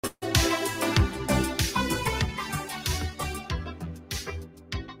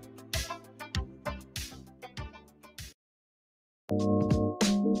Hello.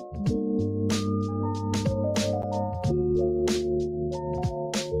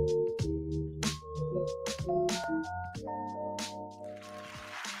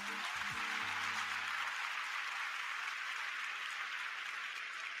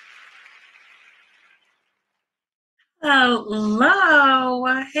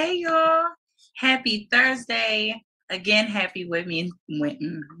 Hey, y'all. Happy Thursday. Again, happy what am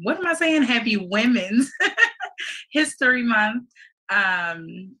I saying? Happy Women's History Month.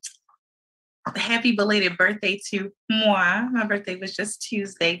 Um, Happy belated birthday to moi. My birthday was just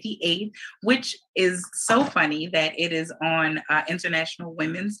Tuesday, the 8th, which is so funny that it is on International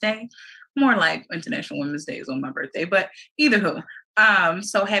Women's Day. More like International Women's Day is on my birthday, but either who.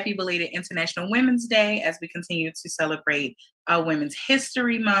 So happy belated International Women's Day as we continue to celebrate Women's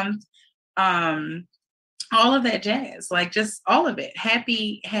History Month. Um, all of that jazz, like just all of it.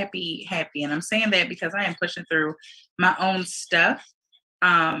 Happy, happy, happy. And I'm saying that because I am pushing through my own stuff.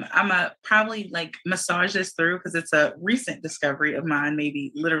 I'm a probably like massage this through because it's a recent discovery of mine,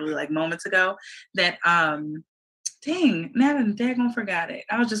 maybe literally like moments ago. That dang, now I'm daggone forgot it.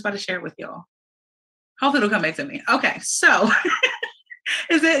 I was just about to share it with y'all. Hopefully it'll come back to me. Okay, so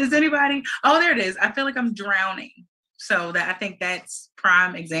is anybody? Oh, there it is. I feel like I'm drowning. So that I think that's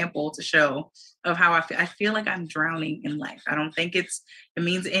prime example to show of how I feel. I feel like I'm drowning in life. I don't think it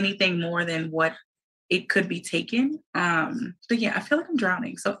means anything more than what it could be taken. But yeah, I feel like I'm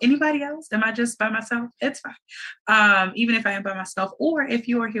drowning. So anybody else? Am I just by myself? It's fine. Even if I am by myself, or if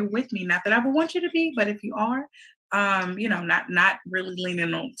you are here with me, not that I would want you to be, but if you are, not really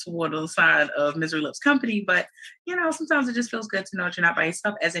leaning on toward the side of misery loves company, but sometimes it just feels good to know that you're not by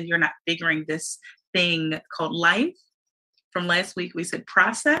yourself, as in you're not figuring this thing called life. From last week, we said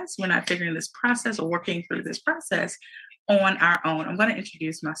process. We're not figuring this process or working through this process on our own. I'm going to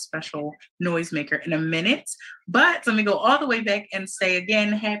introduce my special noisemaker in a minute, but let me go all the way back and say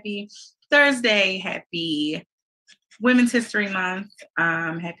again, happy Thursday, happy Women's History Month,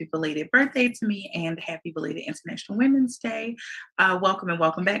 happy belated birthday to me, and happy belated International Women's Day. Welcome and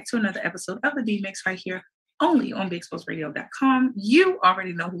welcome back to another episode of the B-Mix right here, only on BigExposedRadio.com. You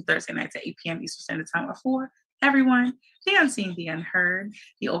already know who Thursday nights at 8 p.m. Eastern Standard Time are for. Everyone, the unseen, the unheard,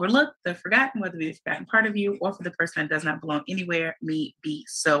 the overlooked, the forgotten, whether the forgotten part of you or for the person that does not belong anywhere, me be.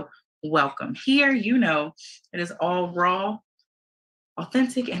 So welcome. Here, it is all raw,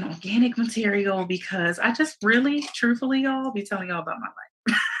 authentic, and organic material because I just really, truthfully, y'all, be telling y'all about my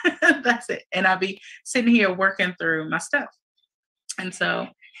life. That's it. And I'll be sitting here working through my stuff. And so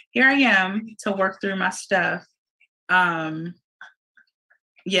here I am to work through my stuff.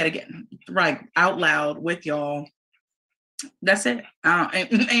 Yet again, right out loud with y'all. That's it.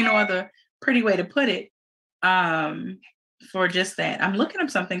 Ain't no other pretty way to put it. For just that, I'm looking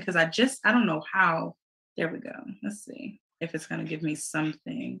up something because I don't know how. There we go. Let's see if it's gonna give me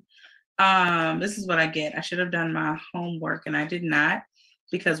something. This is what I get. I should have done my homework and I did not,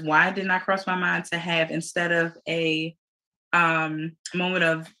 because why did not cross my mind to have, instead of a moment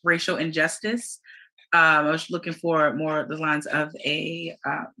of racial injustice, I was looking for more the lines of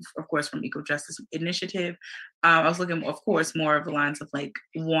of course, from Equal Justice Initiative. I was looking, of course, more of the lines of like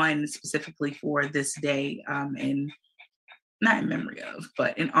one specifically for this day, and not in memory of,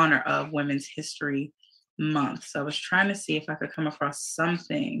 but in honor of Women's History Month. So I was trying to see if I could come across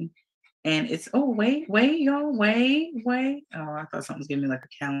something. And it's, wait, y'all, wait. Oh, I thought something was giving me like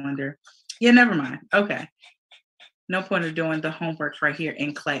a calendar. Yeah, never mind. Okay. No point of doing the homework right here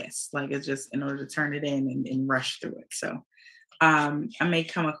in class. Like, it's just in order to turn it in and rush through it. So I may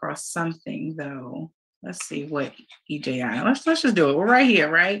come across something though. Let's see what EJI. Let's just do it. We're right here,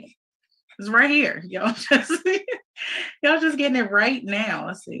 right? It's right here. Y'all just getting it right now.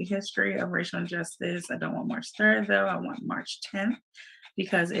 Let's see. History of racial injustice. I don't want March 3rd though. I want March 10th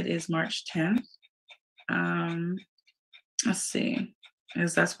because it is March 10th. Let's see.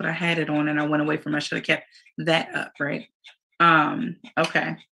 Because that's what I had it on and I went away from. I should have kept that up, right?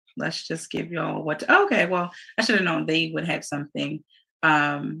 Okay. Let's just give y'all okay, well, I should have known they would have something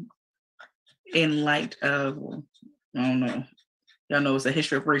in light of, I don't know. Y'all know it's a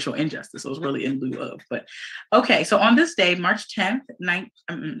history of racial injustice, so it's really in lieu of. But okay, so on this day, March 10th, I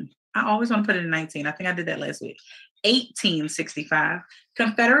always want to put it in 19. I think I did that last week. 1865,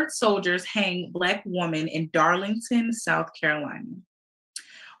 Confederate soldiers hang Black woman in Darlington, South Carolina.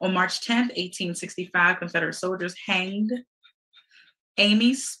 On March 10th, 1865, Confederate soldiers hanged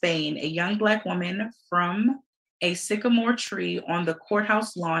Amy Spain, a young Black woman, from a sycamore tree on the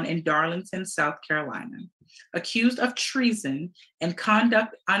courthouse lawn in Darlington, South Carolina. Accused of treason and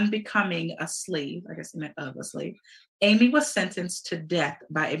conduct unbecoming a slave, I guess it meant of a slave, Amy was sentenced to death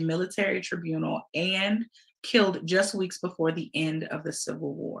by a military tribunal and killed just weeks before the end of the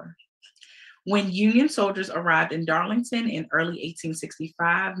Civil War. When Union soldiers arrived in Darlington in early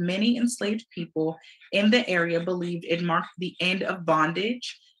 1865, many enslaved people in the area believed it marked the end of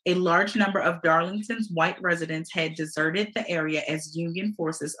bondage. A large number of Darlington's white residents had deserted the area as Union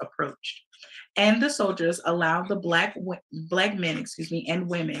forces approached. And the soldiers allowed the black men, and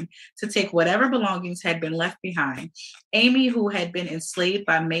women to take whatever belongings had been left behind. Amy, who had been enslaved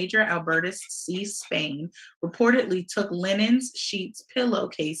by Major Albertus C. Spain, reportedly took linens, sheets,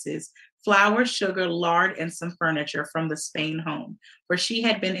 pillowcases, flour, sugar, lard, and some furniture from the Spain home, where she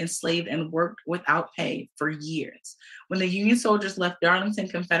had been enslaved and worked without pay for years. When the Union soldiers left Darlington,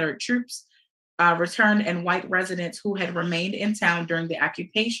 Confederate troops returned, and white residents who had remained in town during the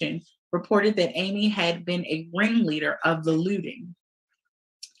occupation reported that Amy had been a ringleader of the looting.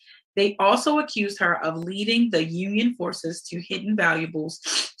 They also accused her of leading the Union forces to hidden valuables.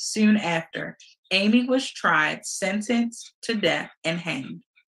 Soon after, Amy was tried, sentenced to death, and hanged.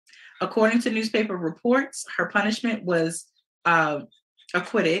 According to newspaper reports, her punishment was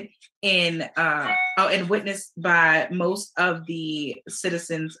acquitted and witnessed by most of the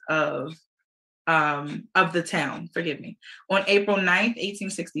citizens of the town. Forgive me. On April 9th,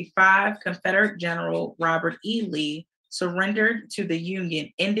 1865, Confederate General Robert E. Lee surrendered to the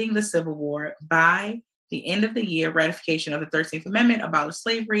Union, ending the Civil War. By the end of the year, ratification of the 13th Amendment abolished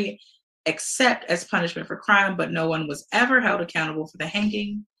slavery, except as punishment for crime, but no one was ever held accountable for the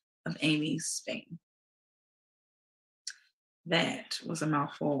hanging of Amy Spain. That was a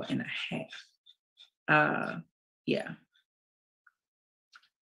mouthful and a half.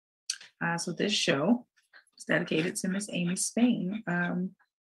 So this show is dedicated to Miss Amy Spain. I'm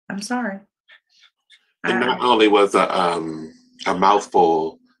sorry. And not only was a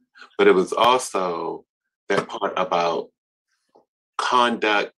mouthful, but it was also that part about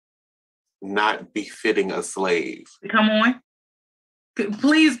conduct not befitting a slave. Come on.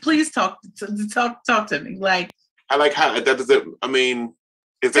 Please talk to me. Like, I like how that does it. I mean,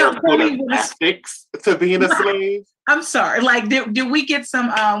 is there a code of ethics to being a slave? I'm sorry. Like, did we get some?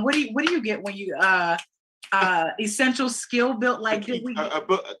 What do you get when you essential skill built? Like, did we? A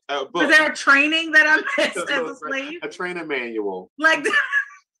book. Was there a training that I missed as a slave? A training manual. Like,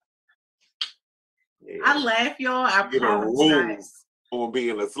 yeah. I laugh, y'all. I rules on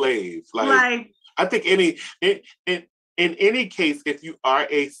being a slave. Like I think in any case, if you are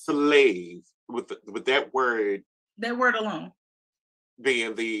a slave, with that word alone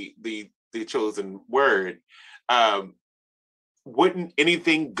being the chosen word, wouldn't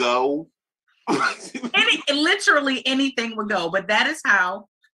anything go? Literally anything would go. But that is how,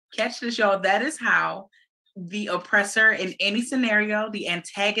 catch this, y'all, that is how the oppressor in any scenario, the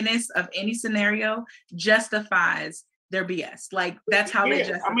antagonist of any scenario, justifies their BS. Like, that's how they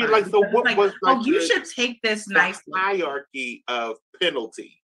justify. I mean, like, so what was like, you should take this nicely. Hierarchy of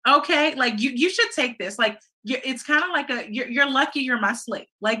penalty. Okay, like you should take this. Like, it's kind of like you're lucky you're my slave.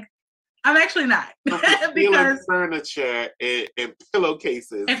 Like, I'm actually not. Because furniture and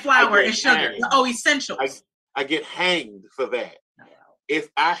pillowcases and flour and sugar. Hanged. Oh, essentials. I get hanged for that. If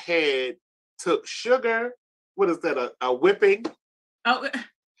I had took sugar, what is that? A whipping? Oh,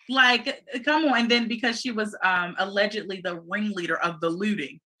 like, come on. And then because she was allegedly the ringleader of the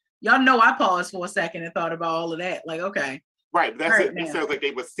looting, y'all know I paused for a second and thought about all of that. Like, okay. Right. That's it. It sounds like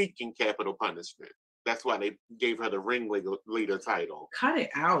they were seeking capital punishment. That's why they gave her the ringleader title. Cut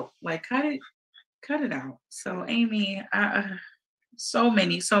it out. Like, cut it out. So Amy, so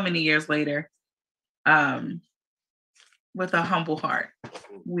many years later, with a humble heart,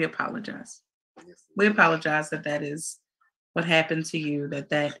 we apologize. We apologize that is what happened to you,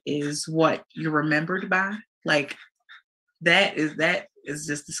 that is what you're remembered by. Like, that is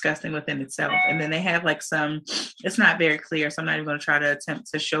just disgusting within itself. And then they have like it's not very clear, so I'm not even going to try to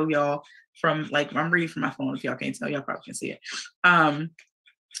attempt to show y'all from, like, I'm reading from my phone. If y'all can't tell, y'all probably can see it.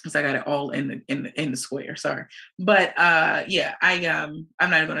 Because I got it all in the square. Sorry, but I'm not even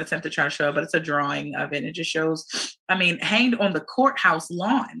going to attempt to try to show it, but it's a drawing of it. And it just shows, I mean, hanged on the courthouse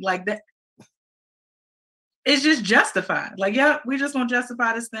lawn, like that. It's just justified. Like, yeah, we just gonna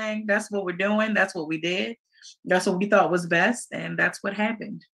justify this thing. That's what we're doing. That's what we did. That's what we thought was best, and that's what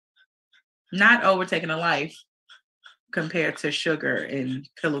happened. Not overtaking a life compared to sugar and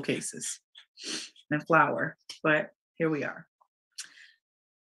pillowcases and flour, but here we are.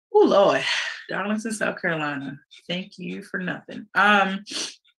 Oh Lord, Darlington, South Carolina. Thank you for nothing.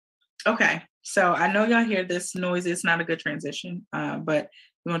 Okay, so I know y'all hear this noise. It's not a good transition, but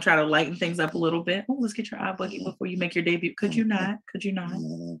we're gonna try to lighten things up a little bit. Oh, let's get your eye bucket before you make your debut. Could you not?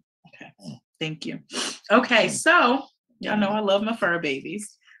 Okay, thank you. Okay, so y'all know I love my fur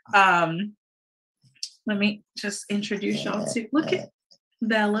babies. Let Let me just introduce y'all to, look at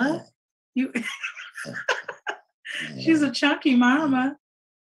Bella. She's a chunky mama.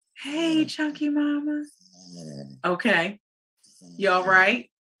 Hey, chunky mama. Okay. You all right?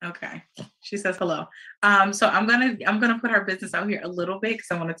 Okay. She says hello. So I'm gonna put her business out here a little bit because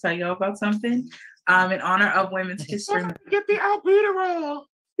I want to tell y'all about something. In honor of Women's History Month. Get the albuterol.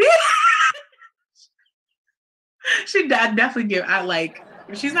 She definitely give.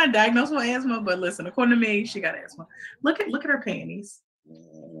 She's not diagnosed with asthma, but listen, according to me, she got asthma. Look at her panties.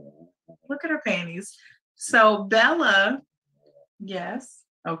 Look at her panties. So Bella, yes.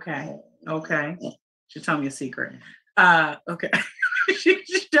 Okay. She told me a secret. Okay. she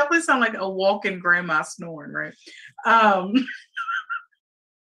definitely sounds like a walking grandma snoring, right?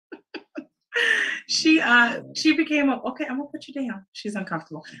 She became okay, I'm gonna put you down. She's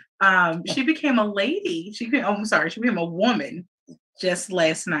uncomfortable. She became a lady. She became a woman just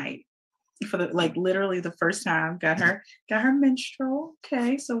last night for literally the first time. Got her menstrual.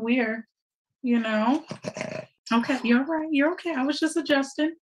 Okay, so we're, okay, you're right. You're okay. I was just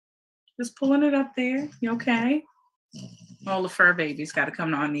adjusting. Just pulling it up there. You okay? All the fur babies got to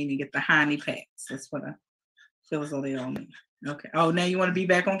come to Arnene and get the honey packs. That's what I feel as though they all need. Okay. Oh, now you want to be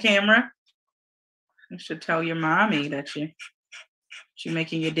back on camera? You should tell your mommy that you're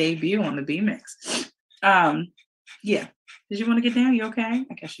making your debut on the B-Mix. Yeah. Did you want to get down? You okay?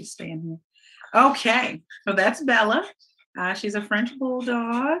 I guess she's staying here. Okay. So that's Bella. She's a French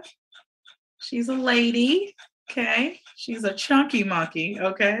bulldog. She's a lady. Okay. She's a chunky monkey.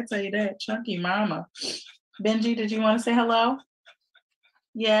 Okay. I'll tell you that. Chunky mama. Benji, did you want to say hello?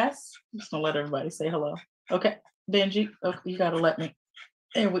 Yes. I'm just going to let everybody say hello. Okay. Benji, okay, you got to let me.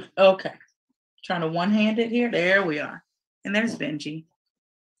 Okay. Trying to one-hand it here. There we are. And there's Benji.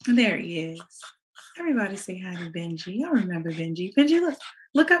 And there he is. Everybody say hi to Benji. I remember Benji. Benji,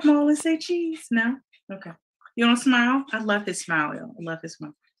 look up Mole and say cheese. No? Okay. You want to smile? I love his smile, y'all. I love his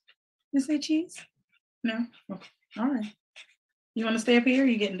smile. You say cheese? No? Okay. All right. You want to stay up here or are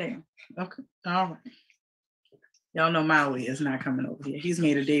you getting down? Okay. All right. Y'all know Maui is not coming over here. He's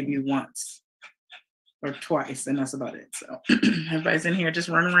made a debut once or twice, and that's about it. So everybody's in here just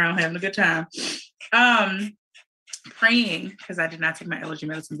running around having a good time. Praying, because I did not take my allergy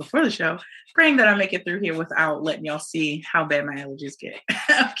medicine before the show, praying that I make it through here without letting y'all see how bad my allergies get.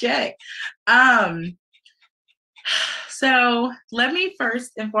 Okay. So let me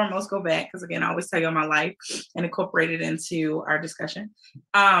first and foremost go back, because again, I always tell you my life and incorporate it into our discussion.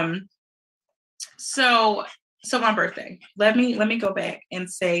 So my birthday. Let me go back and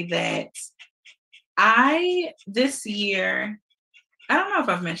say that this year, I don't know if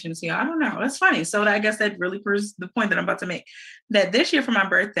I've mentioned this to you. I don't know. That's funny. So I guess that really proves the point that I'm about to make. That this year for my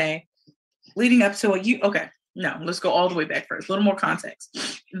birthday, leading up to let's go all the way back first. A little more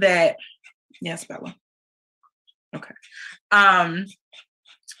context. Yes, Bella. Okay.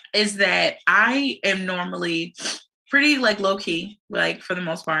 Is that I am normally pretty low key, for the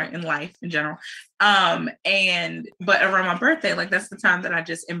most part in life in general. But around my birthday, that's the time that I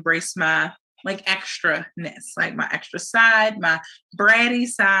just embrace my extraness, my extra side, my bratty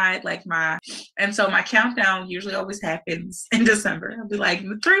side, and so my countdown usually always happens in December. I'll be the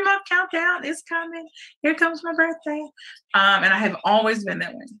 3-month countdown is coming. Here comes my birthday. And I have always been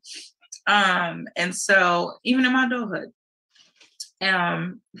that way. And so even in my adulthood,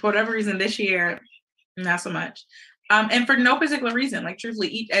 for whatever reason this year, not so much. And for no particular reason,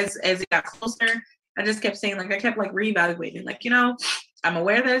 truthfully, as it got closer, I just kept saying, I kept reevaluating, I'm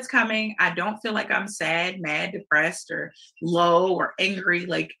aware that it's coming. I don't feel like I'm sad, mad, depressed, or low or angry.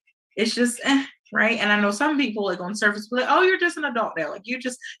 It's just, right? And I know some people on surface be oh, you're just an adult now. You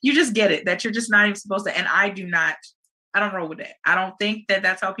just get it, that you're just not even supposed to. And I don't roll with that. I don't think that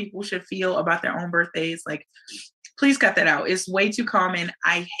that's how people should feel about their own birthdays. Please cut that out. It's way too common.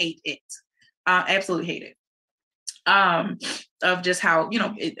 I hate it. Absolutely hate it. Of just how,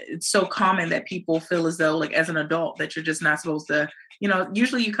 it's so common that people feel as though as an adult that you're just not supposed to,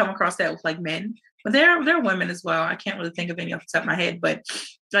 usually you come across that with men, but there are women as well. I can't really think of any off the top of my head, but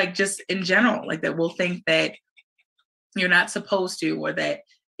just in general, that will think that you're not supposed to, or that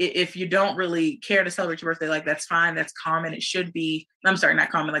if you don't really care to celebrate your birthday, that's fine. That's common. It should be, I'm sorry,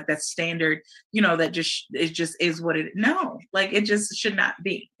 not common, that's standard, that it just is what it, no, it just should not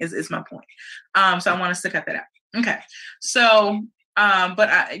be is my point. So I want us to cut that out. Okay. So,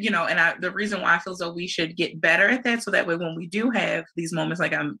 but the reason why I feel as though we should get better at that, so that way when we do have these moments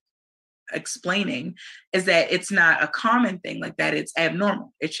I'm explaining, is that it's not a common thing that, it's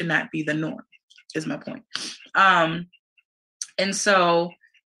abnormal. It should not be the norm, is my point. And so,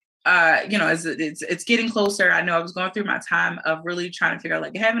 as it's getting closer, I know I was going through my time of really trying to figure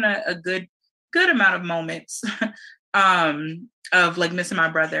out having a good good amount of moments of like missing my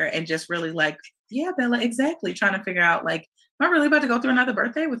brother and just really like, yeah, Bella, exactly. Trying to figure out like, am I really about to go through another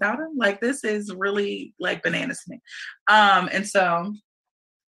birthday without him? Like, this is really like bananas to me. And so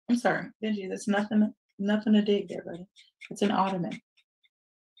I'm sorry, Benji, there's nothing to dig there, buddy. It's an ottoman.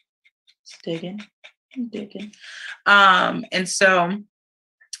 It's digging. I'm digging. And so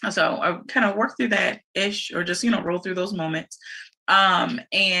I kind of worked through that ish, or just, roll through those moments.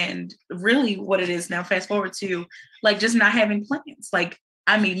 And really what it is now, fast forward to like just not having plans, like,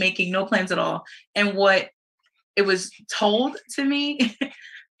 I mean, making no plans at all. And what it was told to me,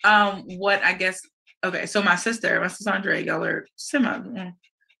 what I guess, okay, so my sister Andre, y'all are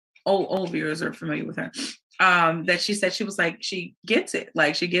old viewers are familiar with her, that she said, she was like, she gets it.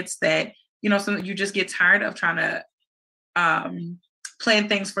 Like, she gets that, so you just get tired of trying to plan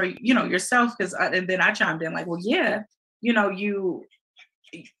things for, yourself. And then I chimed in like, well, yeah,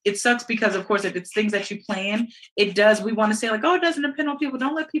 it sucks because of course, if it's things that you plan, we want to say like, oh, it doesn't depend on people.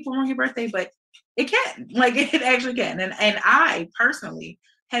 Don't let people ruin your birthday, but it can, like, it actually can. And I personally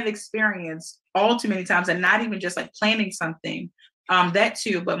have experienced all too many times, and not even just like planning something, that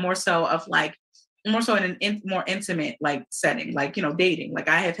too, but more so in an more intimate like setting, like, dating. Like,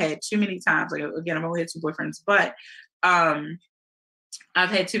 I have had too many times, like, again, I've only had 2 boyfriends, but I've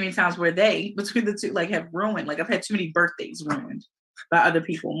had too many times where they, between the two, like, have ruined, like, I've had too many birthdays ruined by other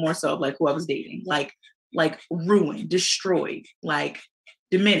people, more so like who I was dating, like ruined, destroyed, like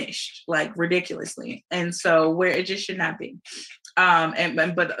diminished, like ridiculously. And so where it just should not be.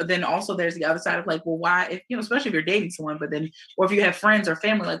 But then also there's the other side of like, well, why, if, especially if you're dating someone, but then, or if you have friends or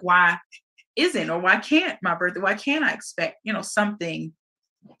family, like, why isn't, or why can't my birthday, why can't I expect, something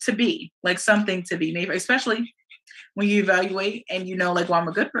to be, maybe, especially when you evaluate and like, well, I'm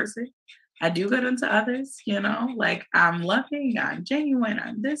a good person. I do good unto others, like, I'm loving, I'm genuine,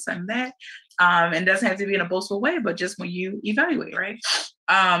 I'm this, I'm that. And it doesn't have to be in a boastful way, but just when you evaluate, right?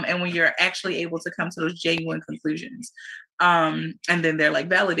 And when you're actually able to come to those genuine conclusions. And then they're like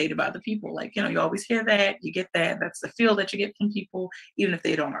validated by the people. Like, you always hear that, you get that. That's the feel that you get from people, even if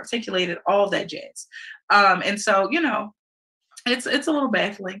they don't articulate it, all that jazz. And so, it's a little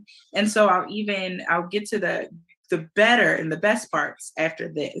baffling. And so I'll get to the better and the best parts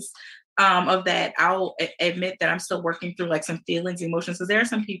after this. Of that, I'll admit that I'm still working through like some feelings, emotions. So there are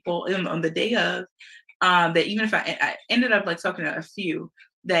some people on the day of, that even if I ended up like talking to a few,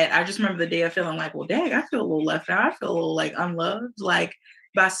 that I just remember the day of feeling like, well, dang, I feel a little left out. I feel a little like unloved, like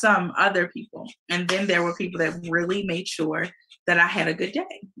by some other people. And then there were people that really made sure that I had a good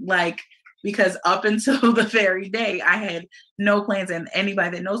day. Like, because up until the very day, I had no plans, and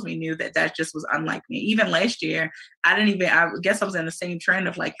anybody that knows me knew that just was unlike me. Even last year, I guess I was in the same trend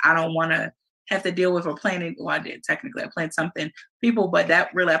of like, I don't want to have to deal with or planning. Well, I did technically, I planned something, people, but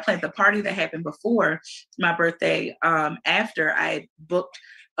that really, I planned the party that happened before my birthday, after I had booked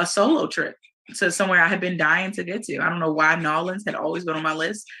a solo trip to somewhere I had been dying to get to. I don't know why Nolans had always been on my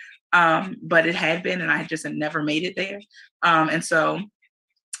list, but it had been, and I just had never made it there. And so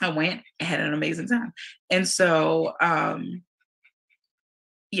I went and had an amazing time. And so,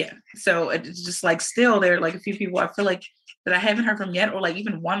 yeah, so it's just like, still there are like a few people I feel like that I haven't heard from yet, or like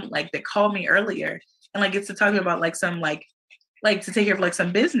even one like that called me earlier and like gets to talking about like some like to take care of like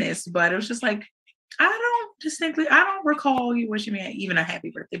some business, but it was just like, I don't recall you wishing me even a happy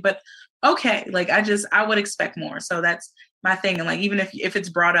birthday, but okay, like I would expect more. So that's my thing. And like, even if it's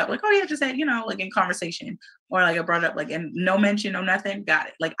brought up, like, oh yeah, just had, like in conversation, or like I brought up like, and no mention, no nothing, got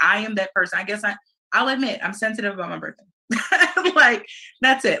it. Like, I am that person. I guess I'll admit I'm sensitive about my birthday. Like,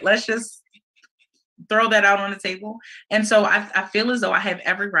 that's it. Let's just throw that out on the table. And so I feel as though I have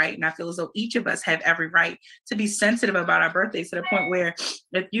every right, and I feel as though each of us have every right to be sensitive about our birthdays, to the point where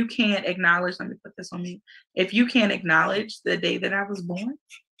if you can't acknowledge, let me put this on me, if you can't acknowledge the day that I was born,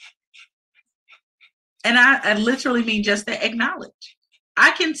 and I literally mean just to acknowledge,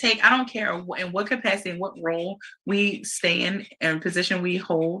 I don't care in what capacity and what role we stay in position we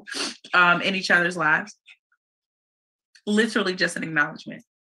hold in each other's lives, literally just an acknowledgement.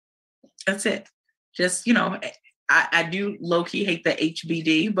 That's it. Just, I do low-key hate the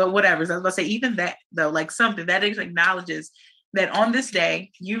HBD, but whatever. So I was about to say, even that though, like something that acknowledges that on this day,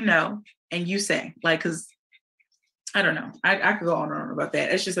 and you say, like, because I don't know, I could go on and on about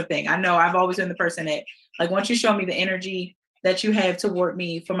that. It's just a thing. I know I've always been the person that, like, once you show me the energy that you have toward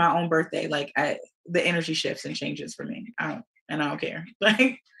me for my own birthday, like the energy shifts and changes for me. I don't care.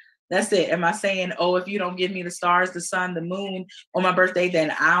 Like, that's it. Am I saying, oh, if you don't give me the stars, the sun, the moon on my birthday,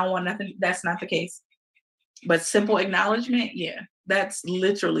 then I don't want nothing? That's not the case. But simple acknowledgement, yeah, that's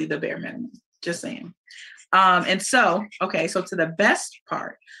literally the bare minimum. Just saying. And so, okay, so to the best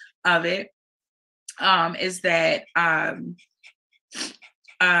part of it, is that to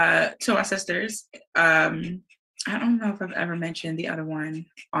my sisters, I don't know if I've ever mentioned the other one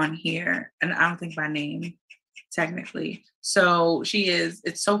on here, and I don't think by name technically. So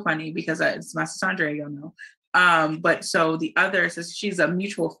it's so funny because it's my sister Andrea, y'all know. But so the other sister, she's a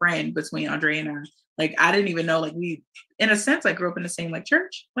mutual friend between Andrea and I. Like, I didn't even know, like, we, in a sense, like, grew up in the same, like,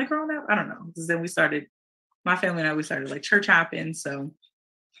 church, like, growing up. I don't know. Because then my family and I, we started, like, church hopping. So,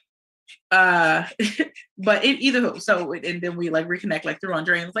 but and then we, like, reconnect, like, through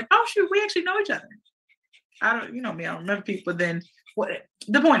Andrea. And it's like, oh, shoot, we actually know each other. I don't remember people. But then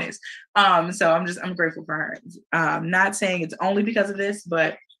the point is, so I'm grateful for her. Not saying it's only because of this,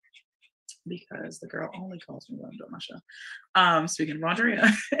 but because the girl only calls me when I'm doing my show. Speaking of Andrea,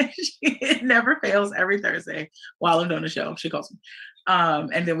 it never fails every Thursday while I'm doing the show. She calls me.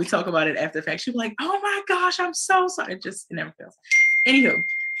 And then we talk about it after the fact. She'll be like, oh my gosh, I'm so sorry. It never fails. Anywho,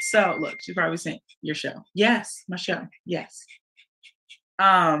 so look, she probably sent your show. Yes, my show. Yes.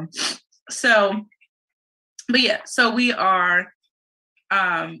 So, but yeah, so we are,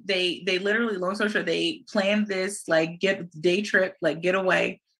 they literally, long story short, they planned this, like, day trip, like,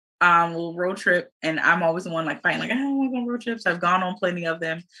 getaway, little road trip, and I'm always the one, like, fighting, like, I don't want to go on road trips. I've gone on plenty of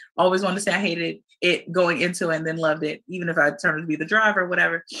them. Always wanted to say I hated it going into it and then loved it, even if I turned to be the driver or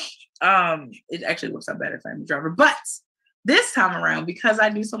whatever. It actually works out better if I'm the driver. But this time around, because I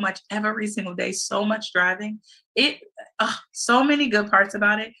do so much every single day, so much driving, so many good parts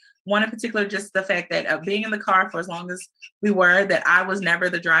about it. One in particular, just the fact that being in the car for as long as we were, that I was never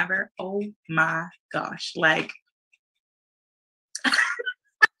the driver. Oh my gosh. Like, I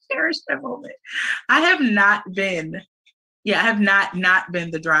cherish that moment. I have not been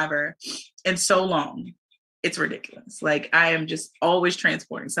the driver in so long. It's ridiculous. Like, I am just always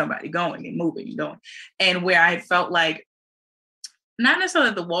transporting somebody, going and moving and going. And where I felt like, not necessarily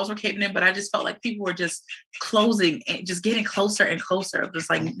that the walls were caving in, but I just felt like people were just closing and just getting closer and closer of just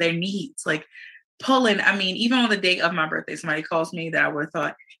like their needs, like pulling. I mean, even on the day of my birthday, somebody calls me that I would have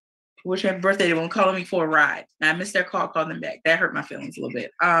thought, which have birthday, they were calling me for a ride. And I missed their call, called them back. That hurt my feelings a little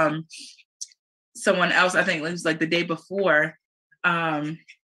bit. Someone else, I think it was like the day before. I'm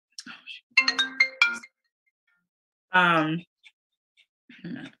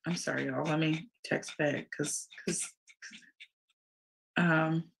sorry, y'all. Let me text back because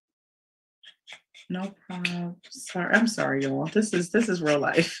no problem. Sorry, I'm sorry, y'all. This is real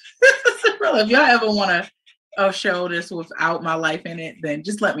life. This is real life. If y'all ever want to show this without my life in it, then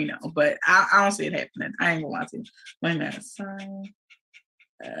just let me know. But I don't see it happening. I ain't gonna lie to you. Wait a minute. Sorry.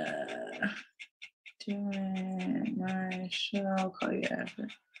 Doing my show. Call you after.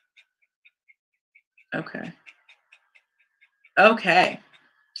 Okay.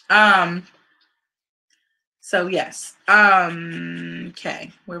 So yes.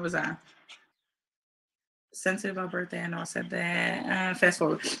 Okay. Where was I? Sensitive about birthday. I know I said that. Fast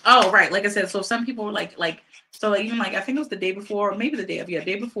forward. Oh, right. Like I said, so some people were like, so like, even like, I think it was the day before, maybe the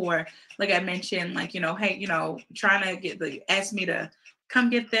day before, like I mentioned, like, hey, trying to ask me to come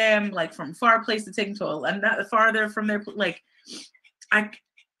get them, like, from far place to take them to another farther from their, like, I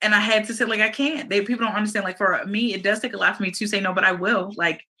had to say, like, I can't. People don't understand. Like, for me, it does take a lot for me to say no, but I will,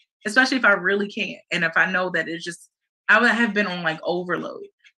 like, especially if I really can't. And if I know that it's just, I would have been on like overload.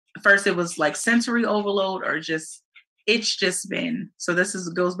 First, it was like sensory overload, or it's just been. So this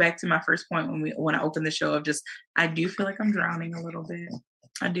goes back to my first point when I opened the show of just, I do feel like I'm drowning a little bit.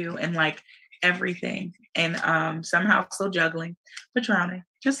 I do, and like everything, and somehow still juggling, but drowning.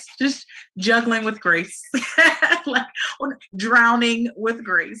 Just juggling with grace, like drowning with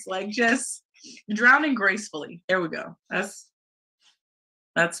grace, like just drowning gracefully. There we go. That's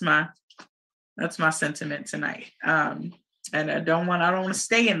my sentiment tonight. And I don't want to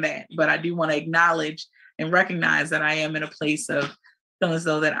stay in that, but I do want to acknowledge and recognize that I am in a place of feeling as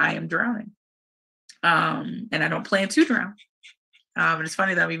though that I am drowning. And I don't plan to drown. And it's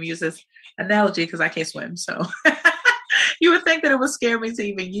funny that I'm even use this analogy because I can't swim. So you would think that it would scare me to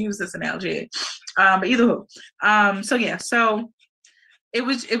even use this analogy. But either way. So yeah, so it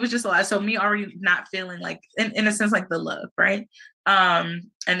was just a lot. So me already not feeling like, in a sense, like the love, right? And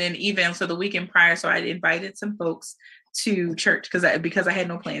then even so the weekend prior, so I invited some folks to church because I had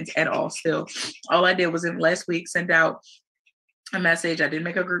no plans at all. Still, all I did was in last week send out a message. I didn't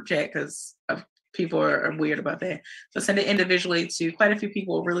make a group chat because people are weird about that. So send it individually to quite a few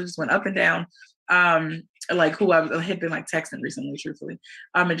people. Really just went up and down. Like who I had been like texting recently, truthfully,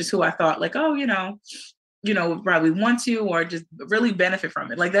 and just who I thought like, oh, probably want to or just really benefit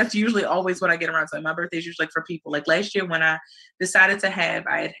from it. Like that's usually always what I get around to. Like, my birthday is usually like for people. Like last year when I decided to have,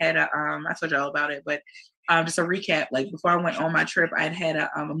 I had a I told you all about it, but Just a recap, like before I went on my trip, I had a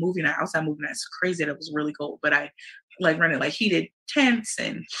movie night, outside movie night. It's crazy that it was really cold, but I like rented like heated tents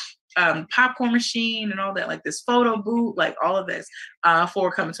and popcorn machine and all that, like this photo booth, like all of this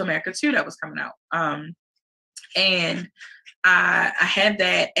for Coming to America 2 that was coming out. And I had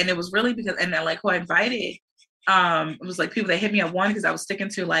that, and it was really because, and then like who I invited, it was like people that hit me up, one, because I was sticking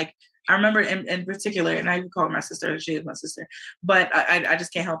to like, I remember in particular, and I even call her my sister, she is my sister, but I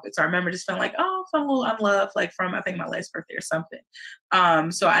just can't help it. So I remember just feeling like, oh, I felt a little unloved, like from, I think my last birthday or something.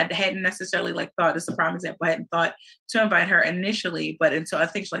 So I hadn't necessarily like thought, this is a prime example, I hadn't thought to invite her initially, but until I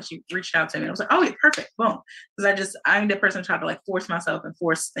think she reached out to me, and I was like, oh yeah, perfect, boom. Because I'm the person trying to like force myself and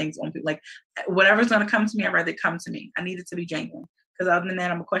force things on people. Like whatever's gonna come to me, I'd rather it come to me. I need it to be genuine, because other than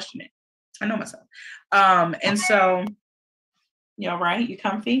that, I'm gonna question it. I know myself. And so, you all right? You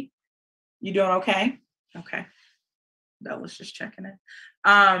comfy? You doing okay? Okay. Bella's just checking it.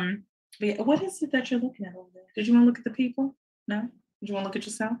 But yeah, what is it that you're looking at over there? Did you want to look at the people? No? Did you want to look at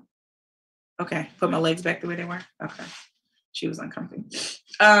yourself? Okay. Put my legs back the way they were. Okay. She was uncomfy.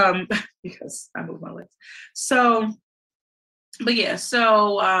 Because I moved my legs. So, but yeah,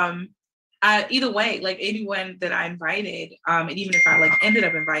 so either way, like anyone that I invited, and even if I like ended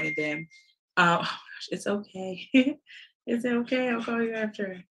up inviting them, oh gosh, it's okay. It's okay. I'll call you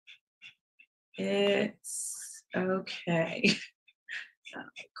after. It's okay. I'll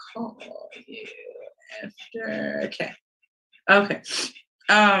call you after. Okay. Okay.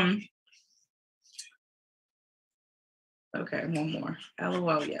 Okay, one more.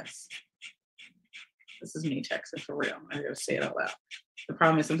 LOL, yes. This is me texting for real. I gotta say it out loud. The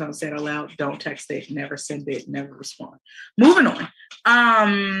problem is sometimes I say it out loud, don't text it, never send it, never respond. Moving on.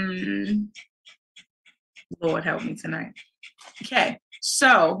 Lord help me tonight. Okay,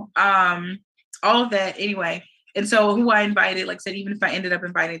 so all of that anyway. And so who I invited, like I said, even if I ended up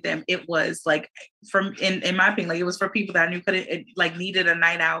inviting them, it was like from in my opinion, like it was for people that I knew could like needed a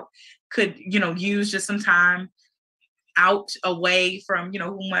night out, could, you know, use just some time out away from, you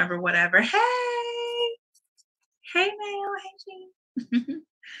know, whomever, whatever. Hey Mel, hey Jean.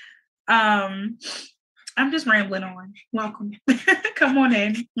 I'm just rambling on. Welcome. Come on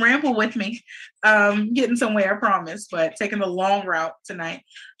in. Ramble with me. Getting somewhere, I promise, but taking the long route tonight.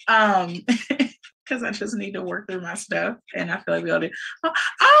 Because I just need to work through my stuff, and I feel like we all do. Oh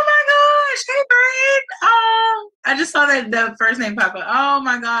my gosh, hey Brent. I just saw that the first name pop up. Oh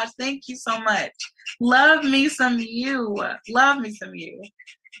my gosh, thank you so much. Love me some you. Love me some you.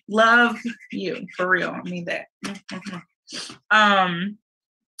 Love you, for real. I mean that.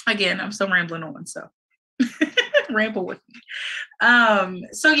 Again, I'm still rambling on, so ramble with me.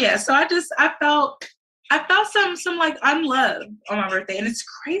 So yeah, so I felt some like unloved on my birthday, and it's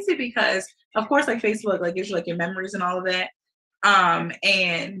crazy because of course like Facebook like gives you like your memories and all of that.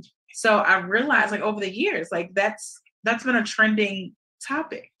 And so I realized like over the years, like that's been a trending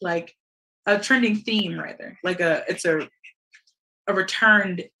topic, like a trending theme rather, like it's a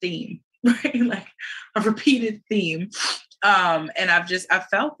returned theme, right? Like a repeated theme. And I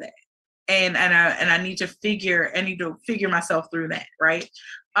felt that. And I need to figure myself through that, right?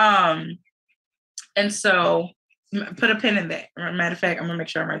 And so put a pin in that. Matter of fact, I'm gonna make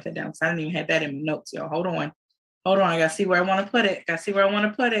sure I write that down because I didn't even have that in my notes, y'all. Hold on. I gotta see where I want to put it.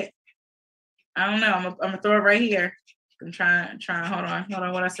 I don't know. I'm gonna throw it right here. I'm trying. Hold on.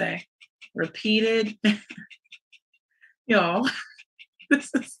 What I say? Repeated. Y'all,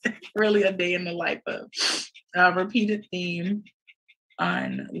 this is really a day in the life of repeated theme.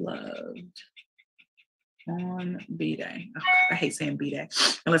 Unloved on B-Day. Oh, I hate saying B-Day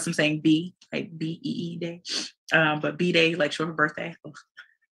unless I'm saying B, like B-E-E day. But B-Day, like short for birthday.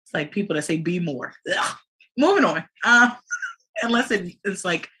 It's like people that say B more. Ugh. Moving on. Unless it's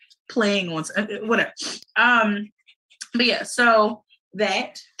like playing on whatever. But yeah, so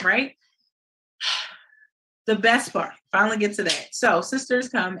that, right? The best part, finally get to that. So sisters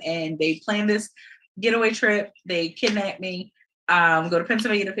come and they plan this getaway trip. They kidnap me. Go to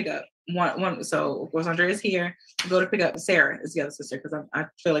Pennsylvania to pick up one. So of course Andrea's here. Go to pick up Sarah is the other sister because I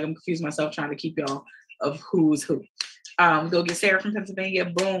feel like I'm confusing myself trying to keep y'all of who's who. Go get Sarah from Pennsylvania.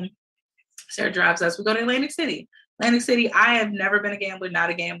 Boom. Sarah drives us. We go to Atlantic City. I have never been a gambler, not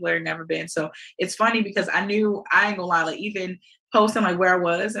a gambler, never been. So it's funny because I ain't gonna lie, like even posting like where I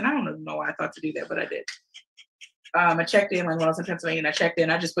was, and I don't even know why I thought to do that, but I did. I checked in like when I was in Pennsylvania, and I checked in.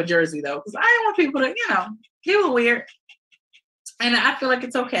 I just put Jersey though because I didn't want people to, you know, get a little weird. And I feel like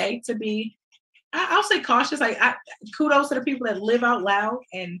it's okay to be, I'll say cautious. Like kudos to the people that live out loud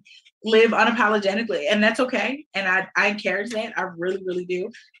and live unapologetically, and that's okay. And I encourage that. I really, really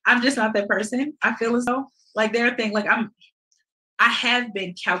do. I'm just not that person. I feel as though like there are things like I have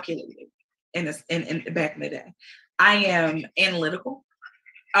been calculated. in back in the day. I am analytical.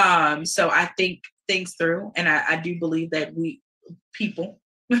 So I think things through, and I do believe that we people,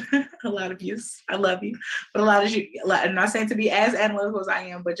 a lot of you, I love you, but a lot of you, I'm not saying to be as analytical as I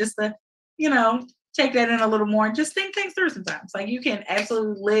am, but just to, take that in a little more and just think things through sometimes. Like, you can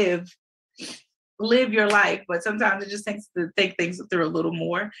absolutely live your life, but sometimes it just takes to think things through a little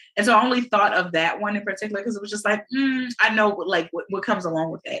more. And so I only thought of that one in particular because it was just like, I know what comes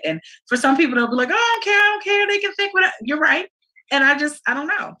along with that. And for some people, they'll be like, oh, I don't care. They can think what you're right. And I don't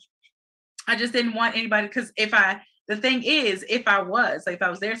know. I just didn't want anybody, because the thing is, if I was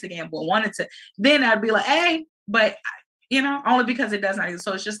there to gamble and wanted to, then I'd be like, hey, but only because it does not exist.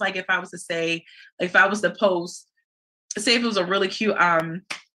 So it's just like, if I was to say, if I was to post, say if it was a really cute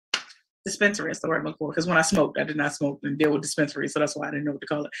dispensary, is the word I'm looking for, because when I smoked, I did not smoke and deal with dispensary, so that's why I didn't know what to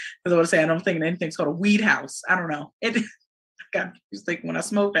call it. Because I would say I don't think anything's called a weed house. I don't know. I was thinking when I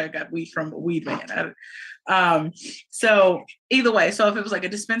smoked, I got weed from a weed man. So either way, so if it was like a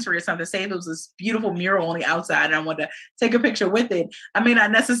dispensary or something, say if it was this beautiful mural on the outside and I wanted to take a picture with it, I may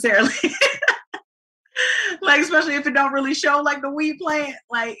not necessarily like, especially if it don't really show like the weed plant,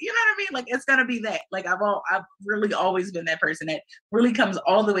 like, you know what I mean? Like, it's gonna be that. Like, I've really always been that person that really comes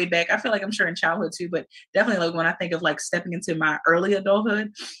all the way back. I feel like I'm sure in childhood too, but definitely like when I think of like stepping into my early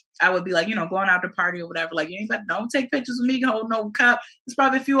adulthood, I would be like, going out to party or whatever. Like, don't take pictures of me holding no cup. There's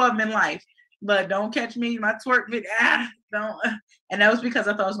probably a few of them in life, but don't catch me my twerk video. Don't. And that was because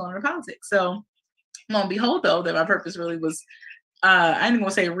I thought I was going into politics. So lo and behold, though, that my purpose really was, I didn't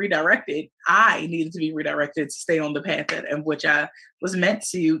want to say redirected. I needed to be redirected to stay on the path in which I was meant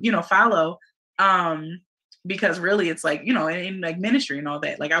to, follow. Because really it's like, in like ministry and all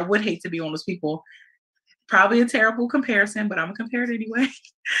that, like, I would hate to be one of those people, probably a terrible comparison, but I'm gonna compare it anyway.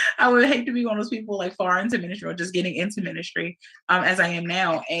 I would hate to be one of those people like far into ministry or just getting into ministry as I am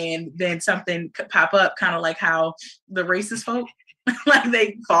now. And then something could pop up, kind of like how the racist folk, like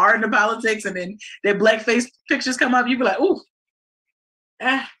they far into politics and then their blackface pictures come up. You'd be like, ooh,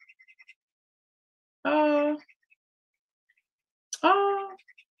 oh,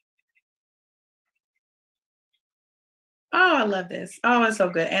 I love this. Oh, it's so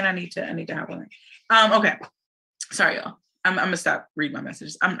good. And I need to have one. Okay. Sorry, y'all. I'm gonna stop reading my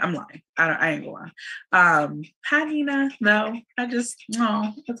messages. I'm lying. I ain't gonna lie. Hi Nina. No, that's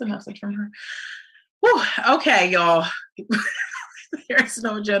a message from her. Whew, okay, y'all. There's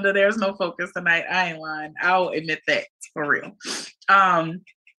no agenda. There's no focus tonight. I ain't lying. I'll admit that, for real. I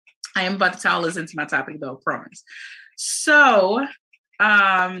am about to tell us into my topic though, promise. So,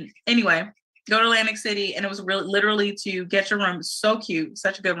 anyway, go to Atlantic City, and it was really literally to get your room. So cute,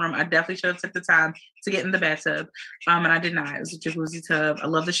 such a good room. I definitely should have took the time to get in the bathtub, and I did not. It was a jacuzzi tub. I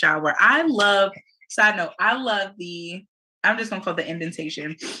love the shower. Side note, I'm just gonna call it the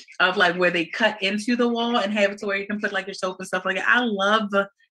indentation of like where they cut into the wall and have it to where you can put like your soap and stuff like that. I love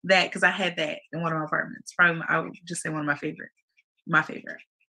that because I had that in one of my apartments. Probably, I would just say one of my favorite. My favorite.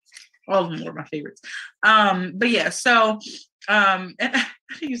 All of them were my favorites. But yeah, so and I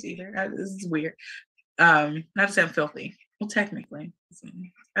don't use either. This is weird. Not to say I'm filthy. Well, technically,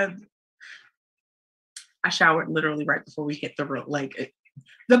 I showered literally right before we hit the road. Like,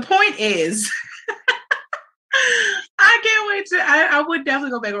 the point is, I can't wait to. I would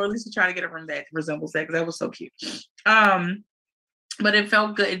definitely go back, or at least to try to get a room that resembles that, because that was so cute. But it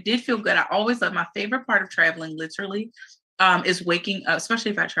felt good. It did feel good. I always love, my favorite part of traveling, literally, is waking up, especially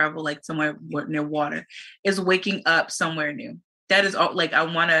if I travel like somewhere near water, is waking up somewhere new. That is all, like, I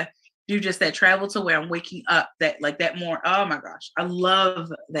want to do just that, travel to where I'm waking up that more. Oh my gosh. I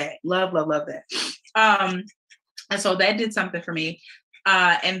love that. Love that. And so that did something for me.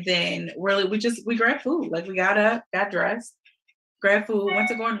 And then really we grabbed food. Like, we got up, got dressed, grabbed food, went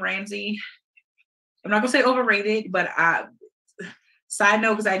to Gordon Ramsay. I'm not gonna say overrated, but side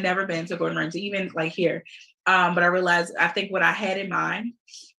note, because I'd never been to Gordon Ramsay, even like here. But I realized, I think what I had in mind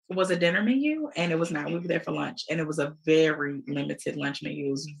was a dinner menu, and it was not. We were there for lunch, and it was a very limited lunch menu.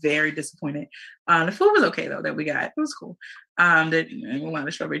 It was very disappointed. The food was okay though that we got. It was cool. The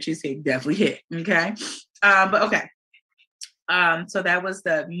strawberry cheesecake definitely hit. Okay. But okay. So that was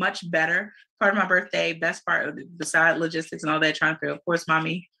the much better part of my birthday. Best part of beside logistics and all that, trying to figure, of course,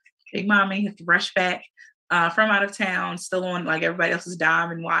 big mommy, have to rush back from out of town, still on like everybody else's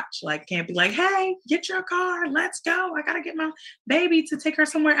dime and watch. Like, can't be like, hey, get your car, let's go. I gotta get my baby to take her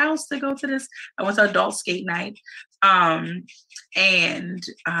somewhere else to go to this. I went to adult skate night. I know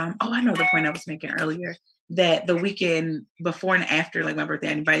the point I was making earlier. that the weekend before and after like my birthday,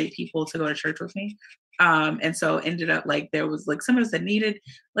 I invited people to go to church with me. And so ended up like there was like some of us that needed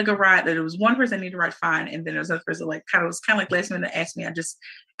like a ride. That there was one person that needed a ride, fine, and then there was another person like kind of like last minute asked me.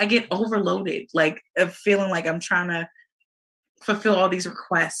 I get overloaded, like of feeling like I'm trying to fulfill all these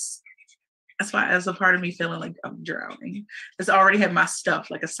requests. That's why, as a part of me feeling like I'm drowning. It's already have my stuff,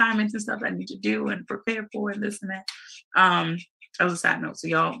 like assignments and stuff I need to do and prepare for and this and that. That was a side note. So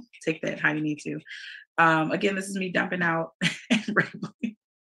y'all take that how you need to. Again, this is me dumping out and rambling.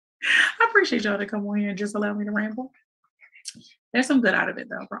 I appreciate y'all to come on here and just allow me to ramble. There's some good out of it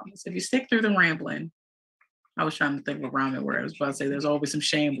though, I promise. If you stick through the rambling, I was trying to think of a rhyming word. I was about to say there's always some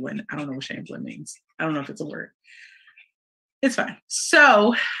shambling. I don't know what shambling means. I don't know if it's a word. It's fine.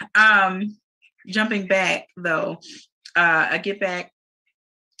 So, jumping back though, I get back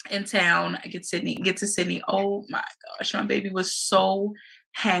in town. I get to Sydney. Oh my gosh, my baby was so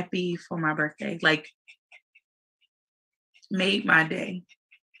happy for my birthday. Like, made my day.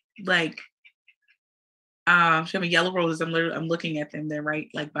 Like, she had me yellow roses. I'm looking at them. They're right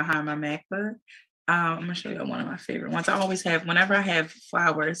like behind my MacBook. I'm gonna show you one of my favorite ones. I always have whenever I have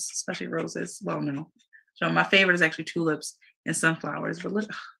flowers, especially roses. Well, no. So my favorite is actually tulips and sunflowers. But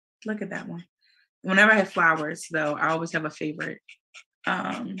look at that one. Whenever I have flowers, though, I always have a favorite.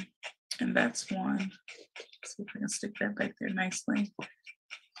 And that's one. Let's see if I can stick that back there nicely.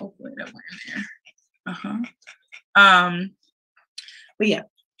 Hopefully that went in there. But yeah.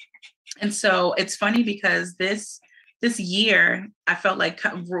 And so it's funny because this year I felt like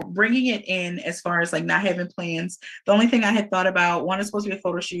bringing it in as far as like not having plans. The only thing I had thought about, one is supposed to be a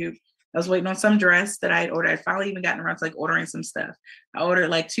photo shoot. I was waiting on some dress that I had ordered. I finally even gotten around to like ordering some stuff. I ordered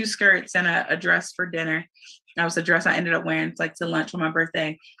like 2 skirts and a dress for dinner. That was the dress I ended up wearing like to lunch on my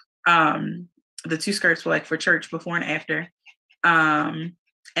birthday. The 2 skirts were like for church before and after. And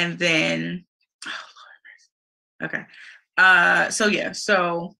then, oh Lord, okay.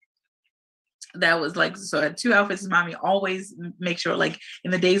 So that was like, so I had 2 outfits. Mommy always make sure, like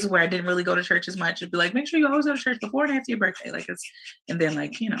in the days where I didn't really go to church as much, it'd be like, make sure you always go to church before and after your birthday. Like and then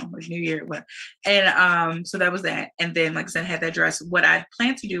like, like New Year, what. And so that was that. And then like I said, I had that dress. What I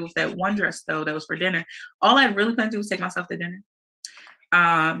planned to do with that one dress though, that was for dinner, all I really planned to do was take myself to dinner.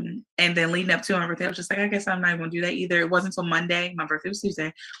 And then leading up to my birthday, I was just like, I guess I'm not even gonna do that either. It wasn't until Monday, my birthday was Tuesday.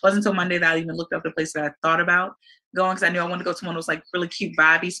 It wasn't until Monday that I even looked up the place that I thought about going, because I knew I wanted to go to one of those like really cute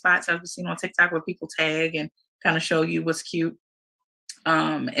vibey spots I've seen on TikTok where people tag and kind of show you what's cute.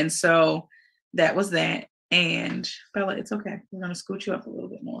 And so that was that. And Bella, it's okay. We're gonna scoot you up a little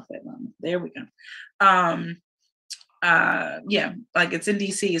bit more, Fat Mama. There we go. Yeah, like it's in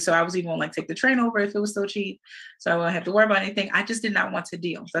DC, so I was even gonna like take the train over if it was so cheap, so I wouldn't have to worry about anything. I just did not want to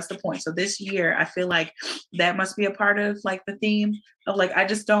deal. That's the point. So this year I feel like that must be a part of like the theme of like, I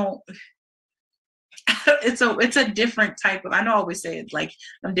just don't it's a different type of, I know I always say it like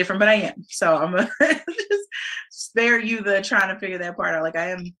I'm different, but I am. So I'm gonna just spare you the trying to figure that part out. Like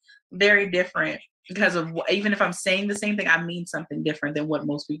I am very different because of, even if I'm saying the same thing, I mean something different than what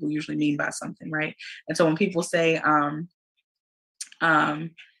most people usually mean by something, right? And so when people say okay,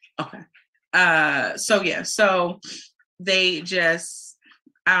 so yeah, so they just,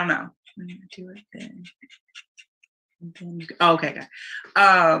 I don't know. Do it then. Okay.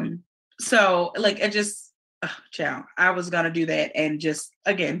 So like it just, child, I was gonna do that and just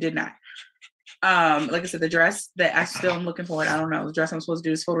again did not. Like I said, the dress that I still am looking for, I don't know, the dress I'm supposed to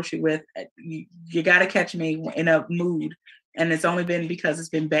do this photo shoot with, you got to catch me in a mood, and it's only been because it's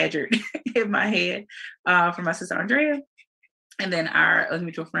been badgered in my head from my sister Andrea, and then our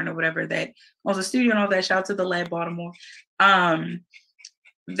mutual friend or whatever that owns a studio and all that. Shout out to the Lab Baltimore.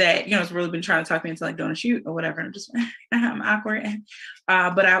 That has really been trying to talk me into like doing a shoot or whatever. I'm just I'm awkward,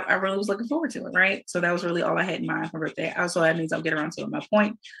 but I really was looking forward to it, right? So that was really all I had in mind for my birthday. Also, that means I'll get around to it. My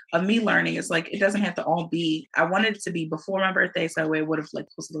point of me learning is like it doesn't have to all be. I wanted it to be before my birthday, so that way I would have like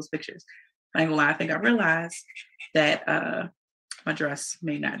posted those pictures. I ain't gonna lie, I think I realized that my dress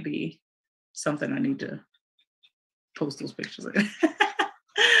may not be something I need to post those pictures in.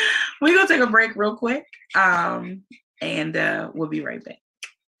 We're gonna take a break real quick, and we'll be right back.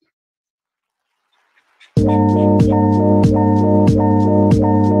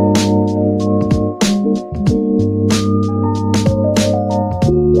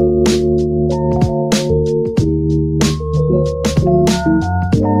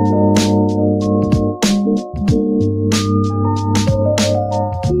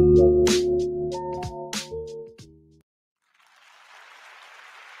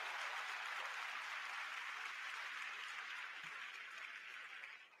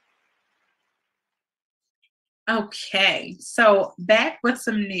 Okay, so back with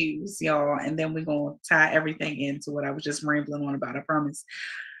some news, y'all, and then we're gonna tie everything into what I was just rambling on about. I promise.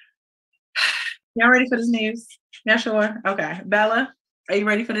 Y'all ready for this news? Yeah, sure. Okay, Bella, are you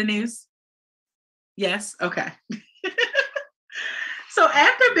ready for the news? Yes. Okay. So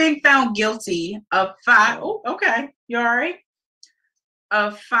after being found guilty of you all right?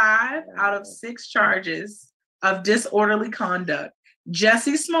 Of 5 out of 6 charges of disorderly conduct,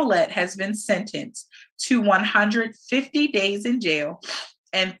 Jussie Smollett has been sentenced to 150 days in jail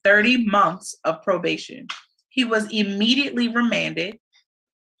and 30 months of probation. He was immediately remanded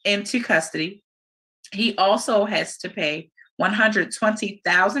into custody. He also has to pay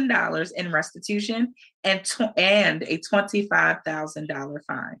 $120,000 in restitution and a $25,000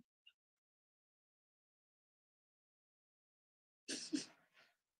 fine.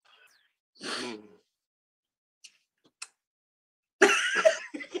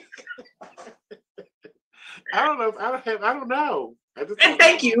 I don't know. I don't know. And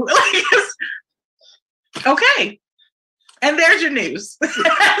thank you. Okay. And there's your news.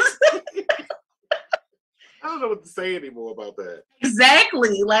 I don't know what to say anymore about that.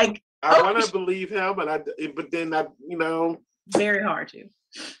 Exactly. Like I want to believe him, but then very hard to.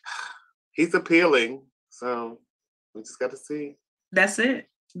 He's appealing, so we just got to see. That's it.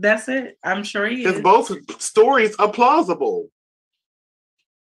 I'm sure he is. Because both stories are plausible.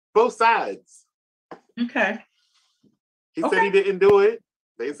 Both sides. Okay. He said he didn't do it.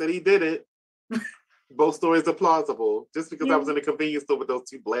 They said he did it. Both stories are plausible. Just because I was in a convenience store with those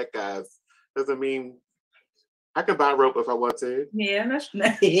 2 black guys doesn't mean I could buy rope if I want to. Yeah, that's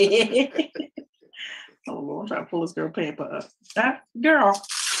oh Lord, I'm trying to pull this girl paper up. Girl.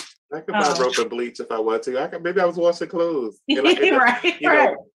 I could buy rope and bleach if I want to. Maybe I was washing clothes. And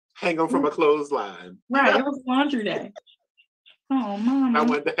right. Hang them from a clothesline. Right, it was laundry day. Oh, Mama. I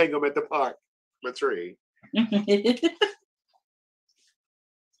went to hang them at the park, the tree.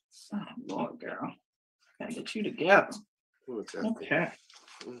 Oh, Lord, girl. Gotta get you together. Okay.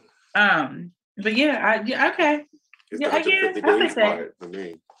 But okay. It's the 150 days part for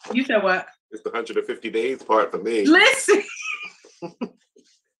me. You said what? It's the 150 days part for me. Listen.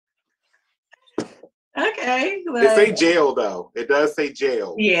 Okay. Like, it say jail though. It does say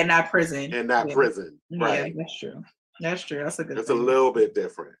jail. Yeah, not prison. And not prison. Right. Yeah, that's true. That's true. That's a good It's a little bit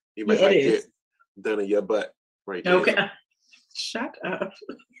different. You might get done in your butt right there. Okay. Shut up.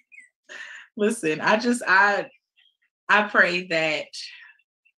 Listen, I pray that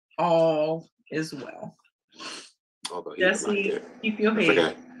all is well. Although Jussie, keep your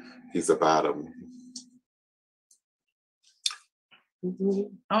head. He's a bottom.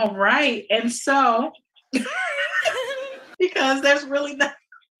 All right. And so, because there's nothing to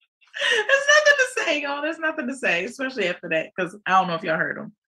say, y'all. There's nothing to say, especially after that, because I don't know if y'all heard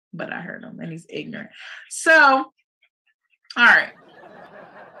him, but I heard him and he's ignorant. So, all right.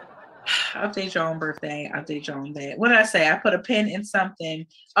 Update your own birthday. Update your own day. What did I say? I put a pin in something.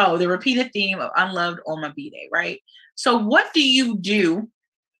 Oh, the repeated theme of unloved on my B-Day, right? So what do you do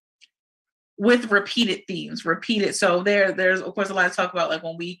with repeated themes? So there's of course a lot of talk about like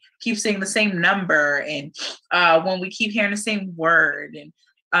when we keep saying the same number and when we keep hearing the same word and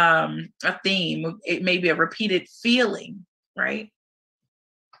a theme, it may be a repeated feeling, right?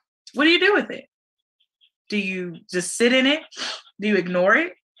 What do you do with it? Do you just sit in it? Do you ignore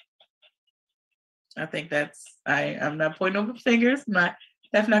it? I think I'm not pointing over fingers. I'm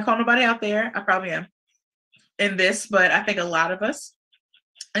definitely not calling nobody out there. I probably am in this, but I think a lot of us,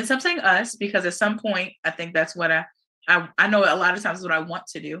 and so I'm saying us because at some point, I think that's what I know a lot of times what I want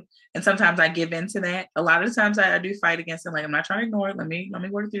to do. And sometimes I give in to that. A lot of times I do fight against it. Like, I'm not trying to ignore it. Let me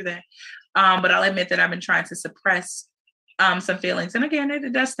work through that. But I'll admit that I've been trying to suppress some feelings. And again,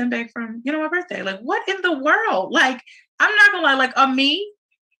 it does stem back from, my birthday. Like, what in the world? Like, I'm not gonna lie, like a me,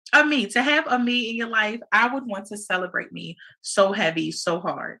 to have a me in your life, I would want to celebrate me so heavy, so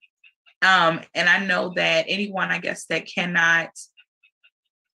hard. And I know that anyone, I guess, that cannot,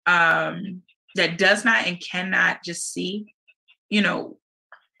 that does not and cannot just see,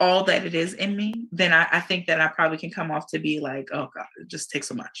 all that it is in me, then I think that I probably can come off to be like, oh God, it just takes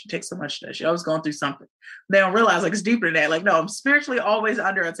so much. It takes so much that shit. I was going through something. They don't realize like it's deeper than that. Like, no, I'm spiritually always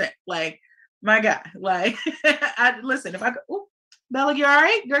under attack. Like, my God, like, listen, if I go, ooh, Bella, you all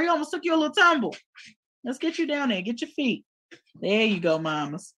right? Girl, you almost took you a little tumble. Let's get you down there. Get your feet. There you go,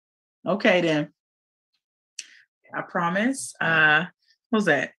 mamas. Okay, then. I promise. What was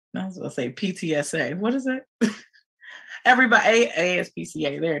that? I was going to say PTSA. What is it? Everybody,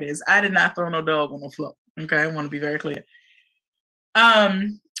 ASPCA. There it is. I did not throw no dog on the floor. Okay, I want to be very clear.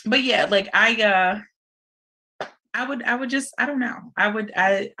 But yeah, like I I don't know.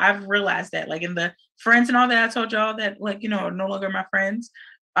 I've realized that, like, in the friends and all that I told y'all that, like, are no longer my friends.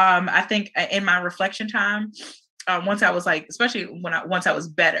 I think in my reflection time, once I was like, especially once I was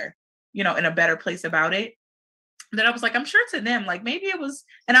better, in a better place about it, that I was like, I'm sure to them, like, maybe it was,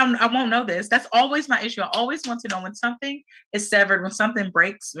 and I won't know this. That's always my issue. I always want to know when something is severed, when something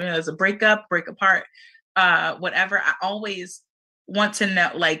breaks, there's a break apart, whatever. I always want to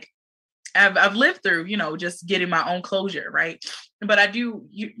know, like, I've lived through, just getting my own closure, right? But I do,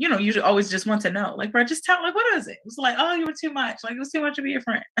 usually always just want to know, like, bro, just tell, like, what is it? It's like, oh, you were too much. Like, it was too much to be your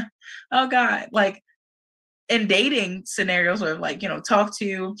friend. Oh God. Like, in dating scenarios where, like, talk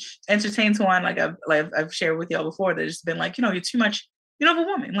to, entertain someone, like I've shared with y'all before, there's just been like, you're too much, of a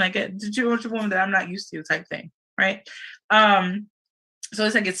woman, like too much of a woman that I'm not used to, type thing, right? So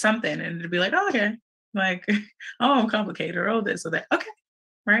it's like, it's something, and it'd be like, oh, okay, like, oh, I'm complicated, or oh, this or that, okay,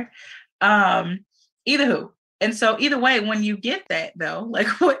 right? Either who. And so either way, when you get that though, like,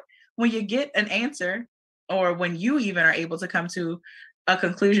 when you get an answer, or when you even are able to come to a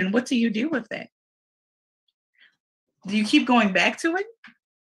conclusion, what do you do with that? Do you keep going back to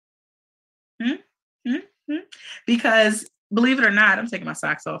it? Because believe it or not, I'm taking my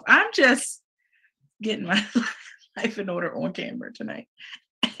socks off. I'm just getting my life in order on camera tonight.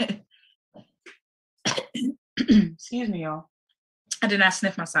 Excuse me, y'all. I did not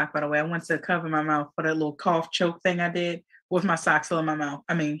sniff my sock, by the way. I went to cover my mouth for that little cough choke thing I did with my sock still in my mouth.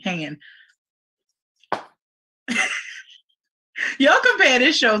 Hanging. Y'all compare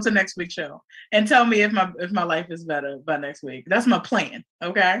this show to next week's show and tell me if my life is better by next week. That's my plan.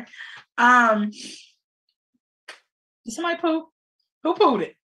 Okay. Did somebody poop? Who pooed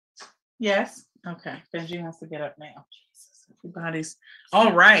it? Yes. Okay. Benji wants to get up now. Jesus, everybody's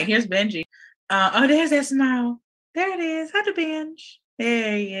all right. Here's Benji. Oh, there's that smile. There it is. Hi to Benj.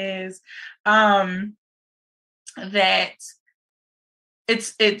 There he is. That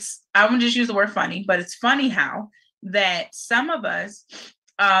it's I wouldn't just use the word funny, but it's funny how that some of us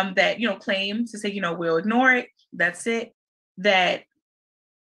that claim to say we'll ignore it, that's it, that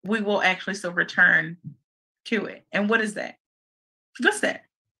we will actually still return to it. And what is that? What's that?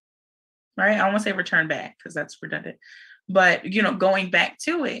 Right? I don't want to say return back because that's redundant, but going back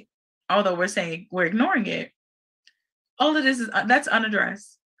to it, although we're saying we're ignoring it, all of this is that's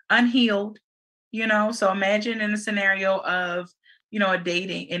unaddressed, unhealed. So imagine in a scenario of a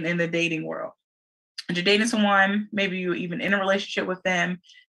dating in the dating world. And you're dating someone, maybe you're even in a relationship with them,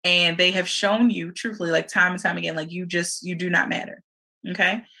 and they have shown you truthfully, like, time and time again, like, you do not matter.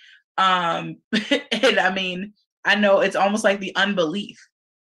 Okay. And I know it's almost like the unbelief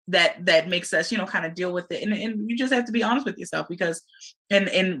that makes us, kind of deal with it. And you just have to be honest with yourself, because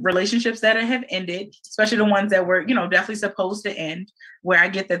in relationships that have ended, especially the ones that were, definitely supposed to end, where I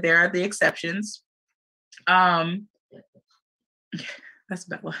get that there are the exceptions. That's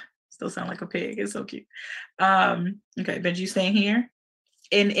Bella. Still sound like a pig. It's so cute. Okay, Benji staying here.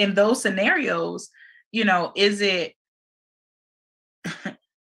 In those scenarios, is it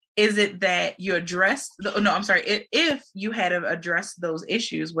that you addressed if you had addressed those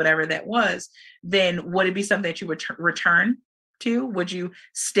issues, whatever that was, then would it be something that you would return to? Would you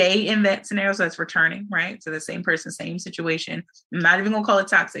stay in that scenario? So that's returning, right? So the same person, same situation. I'm not even gonna call it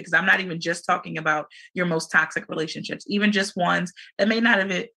toxic, because I'm not even just talking about your most toxic relationships, even just ones that may not have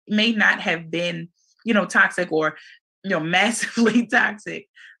been, toxic, or massively toxic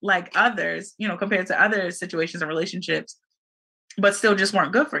like others, compared to other situations and relationships, but still just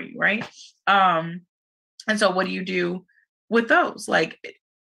weren't good for you, right? And so what do you do with those? Like,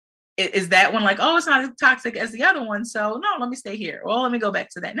 is that one like, oh, it's not as toxic as the other one, so no, let me stay here. Well, let me go back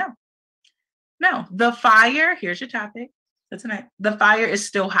to that. No. The fire, here's your topic for tonight. The fire is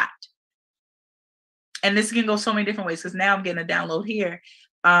still hot. And this can go so many different ways, because now I'm getting a download here,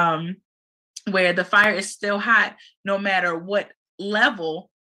 where the fire is still hot no matter what level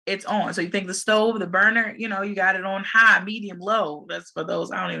it's on. So you think the stove, the burner, you got it on high, medium, low. That's for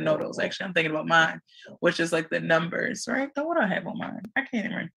those. I don't even know those. Actually, I'm thinking about mine, which is like the numbers, right? What do I have on mine? I can't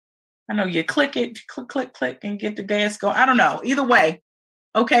even. I know you click it, click, and get the gas going. I don't know. Either way,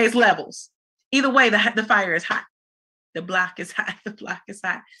 okay, it's levels. Either way, the fire is hot. The block is hot. The block is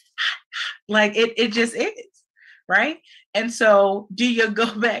hot. Like it just is, right? And so, do you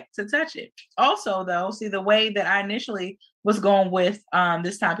go back to touch it? Also, though, see, the way that I initially was going with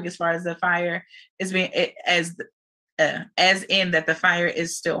this topic, as far as the fire is being as in that the fire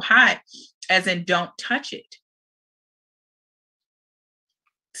is still hot, as in don't touch it.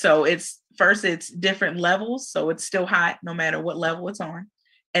 So it's different levels. So it's still hot no matter what level it's on.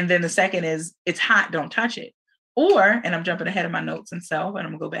 And then the second is it's hot, don't touch it. Or, and I'm jumping ahead of my notes and I'm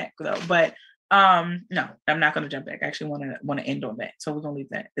gonna go back though, but No, I'm not going to jump back. I actually want to end on that. So we're going to leave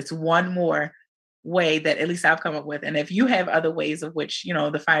that. It's one more way that at least I've come up with. And if you have other ways of which,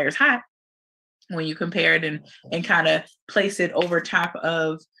 the fire is hot, when you compare it and kind of place it over top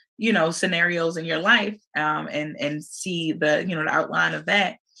of, scenarios in your life, and see the, the outline of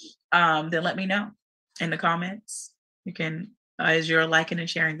that, then let me know in the comments. You can, as you're liking and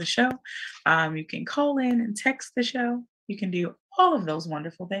sharing the show, you can call in and text the show. You can do all of those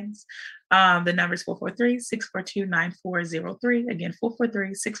wonderful things. The number is 443-642-9403. Again,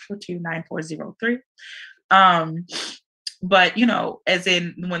 443-642-9403. But as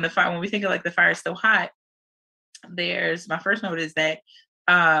in when we think of like the fire is still hot, my first note is that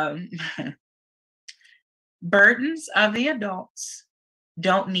burdens of the adults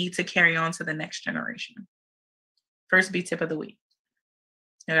don't need to carry on to the next generation. First B tip of the week.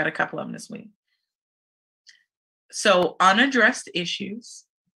 I got a couple of them this week. So unaddressed issues,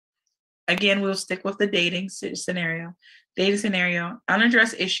 again, we'll stick with the dating scenario,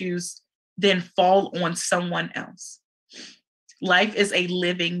 unaddressed issues then fall on someone else. Life is a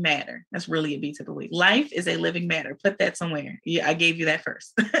living matter. That's really a B tip of the week. Life is a living matter. Put that somewhere. Yeah, I gave you that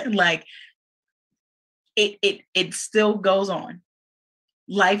first. Like it still goes on.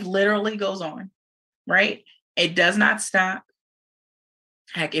 Life literally goes on, right? It does not stop.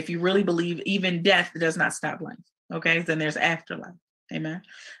 Heck, if you really believe even death does not stop life, okay? Then there's afterlife. Amen.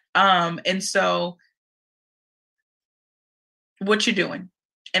 And so what you're doing,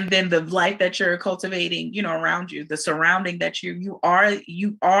 and then the life that you're cultivating, around you, the surrounding that you are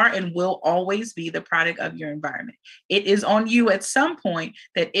and will always be the product of your environment. It is on you at some point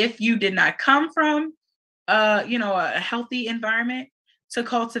that if you did not come from, a healthy environment, to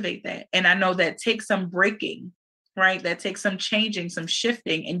cultivate that. And I know that takes some breaking, right? That takes some changing, some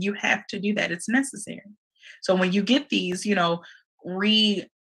shifting, and you have to do that. It's necessary. So when you get these,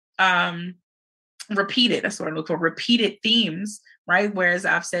 repeated, that's what I look for, repeated themes, right? Whereas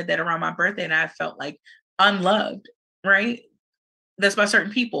I've said that around my birthday and I felt like unloved, right? That's by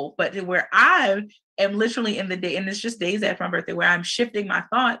certain people, but where I am literally in the day, and it's just days after my birthday, where I'm shifting my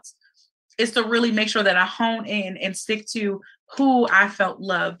thoughts, is to really make sure that I hone in and stick to who I felt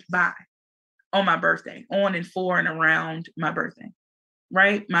loved by on my birthday, on and for and around my birthday,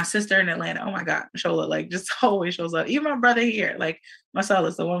 right? My sister in Atlanta, oh my God, Shola, like just always shows up. Even my brother here, like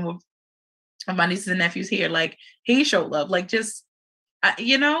Marcellus, the one with my nieces and nephews here, like he showed love, like just,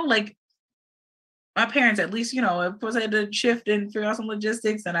 like my parents, at least, of course I had to shift and figure out some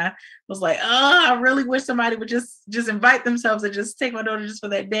logistics. And I was like, oh, I really wish somebody would just invite themselves and just take my daughter just for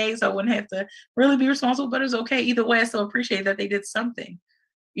that day. So I wouldn't have to really be responsible, but it's okay. Either way, I still appreciate that they did something.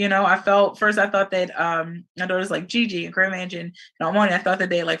 I thought that my daughter's like Gigi and Grandma and on morning, I thought that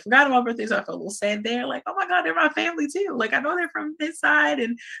they like forgot about birthday. So I felt a little sad there. Like, oh my God, they're my family too. Like, I know they're from his side.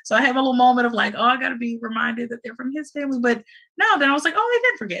 And so I have a little moment of like, oh, I got to be reminded that they're from his family. But no, then I was like, oh, they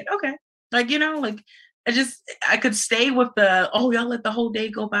didn't forget. Okay. Like, like I could stay with the, oh, y'all let the whole day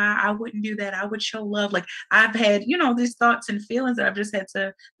go by. I wouldn't do that. I would show love. Like I've had, these thoughts and feelings that I've just had to,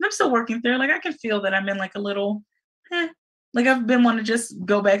 and I'm still working through. Like I can feel that I'm in like a little, like I've been wanting to just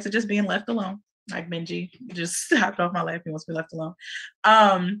go back to just being left alone. Like Benji just hopped off my lap. He wants to be left alone.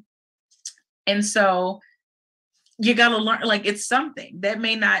 And so you got to learn, like it's something that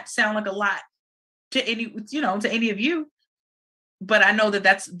may not sound like a lot to any of you, but I know that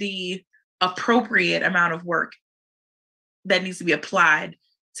that's the appropriate amount of work that needs to be applied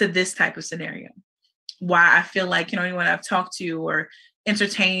to this type of scenario. Why I feel like, anyone I've talked to or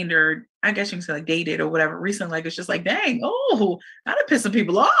entertained, or I guess you can say like dated or whatever recently, like it's just like, dang, oh, I done pissed some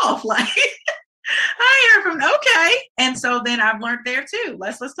people off. Like I hear from, okay. And so then I've learned there too.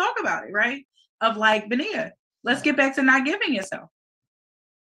 Let's talk about it, right? Of like, Benia, let's get back to not giving yourself.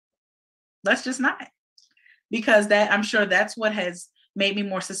 Let's just not. Because that, I'm sure that's what has made me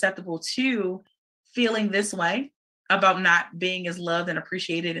more susceptible to feeling this way about not being as loved and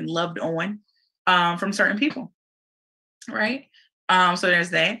appreciated and loved on from certain people. Right. So there's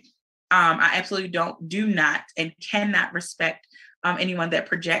that. I absolutely do not and cannot respect anyone that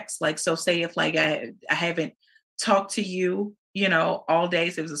projects. Like, so say if like I haven't talked to you, all day,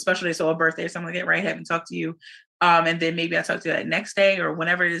 so it was a special day, so a birthday or something like that, right? I haven't talked to you. And then maybe I talk to you that next day or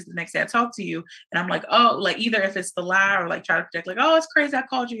whenever it is the next day I talk to you. And I'm like, oh, like either if it's the lie or like try to project like, oh, it's crazy. I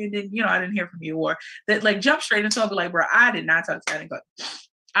called you and then, I didn't hear from you, or that like jump straight into it, be like, bro, I did not talk to you. I didn't go.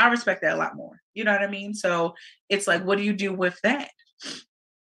 I respect that a lot more. You know what I mean? So it's like, what do you do with that?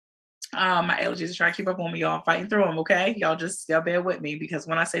 My allergies are trying to keep up on me, y'all. I'm fighting through them, okay? Y'all bear with me, because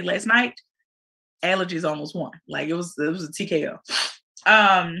when I say last night, allergies almost won. Like it was a TKO.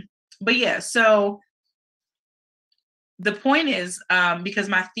 But yeah, so the point is, because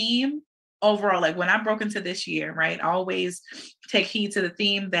my theme overall, like when I broke into this year, right, I always take heed to the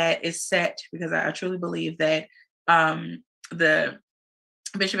theme that is set, because I truly believe that the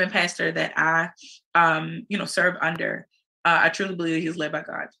bishop and pastor that I, serve under, I truly believe he's led by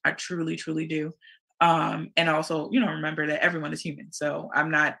God. I truly, truly do. And also, remember that everyone is human. So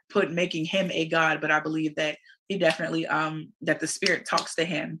I'm not making him a God, but I believe that he definitely, that the Spirit talks to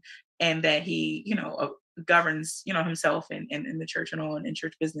him, and that he, governs, himself and the church and all, and in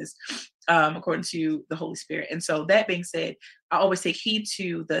church business, according to the Holy Spirit. And so that being said, I always take heed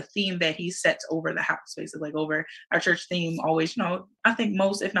to the theme that he sets over the house, basically, like over our church theme. Always, I think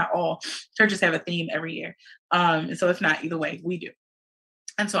most, if not all, churches have a theme every year. And so if not, either way, we do.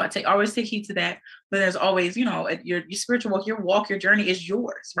 And so I always take heed to that. But there's always, your spiritual walk, your journey is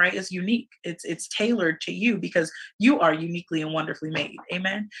yours, right? It's unique. It's tailored to you, because you are uniquely and wonderfully made.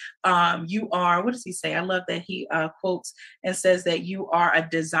 Amen. You are, what does he say? I love that he quotes and says that you are a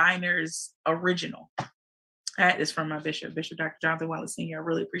designer's original. That is from my Bishop Dr. Jonathan Wallace Sr. I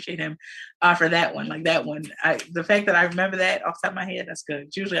really appreciate him for that one. Like that one, the fact that I remember that off the top of my head, that's good.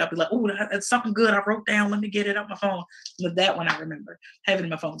 Usually I'll be like, oh, that's something good I wrote down. Let me get it on my phone. But that one I remember. I have it in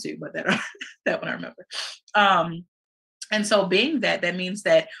my phone too, but that one I remember. And so being that means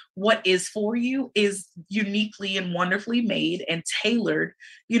that what is for you is uniquely and wonderfully made and tailored.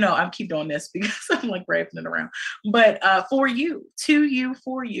 I keep doing this because I'm like wrapping it around, but for you, to you,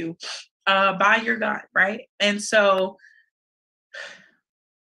 for you. By your God, right? And so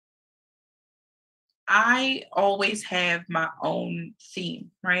I always have my own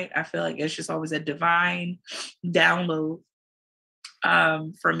theme, right? I feel like it's just always a divine download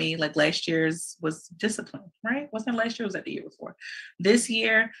for me. Like last year's was discipline, right? Wasn't last year, was that the year before? This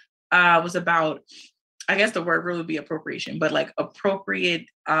year was about, I guess the word really would be appropriation, but like appropriate,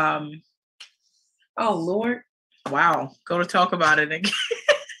 oh Lord, wow, go to talk about it again.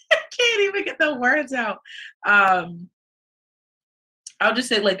 Can't even get the words out. I'll just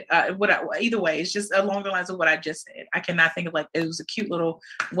say like either way, it's just along the lines of what I just said. I cannot think of, like, it was a cute little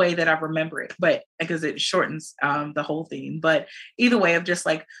way that I remember it, but because it shortens the whole thing. But either way, of just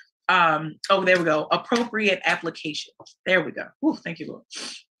like, there we go. Appropriate application. There we go. Ooh, thank you, Lord.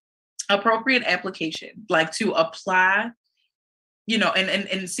 Appropriate application, like to apply,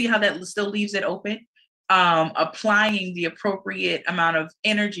 and see how that still leaves it open. Applying the appropriate amount of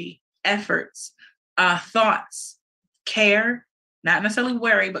energy, efforts, thoughts, care, not necessarily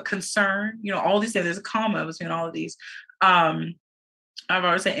worry, but concern, all these things. There's a comma between all of these. I've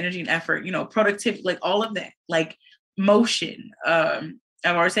always said energy and effort, productivity, like all of that, like motion. I've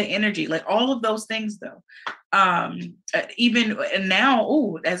already said energy, like all of those things though. Even and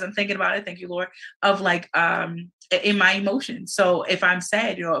now, as I'm thinking about it, thank you, Lord, of like in my emotions. So if I'm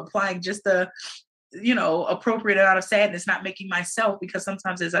sad, applying just the appropriate amount of sadness, not making myself, because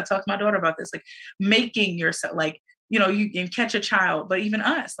sometimes, as I talk to my daughter about this, like making yourself, like, you can catch a child, but even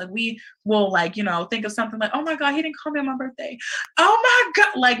us, like we will like, think of something like, oh my God, he didn't call me on my birthday. Oh my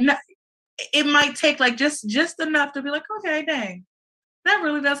God. Like it might take like just enough to be like, okay, dang, that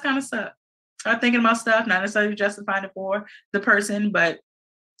really does kind of suck. Start thinking about stuff, not necessarily justifying it for the person, but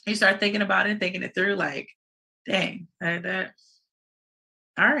you start thinking about it, thinking it through, like, dang, that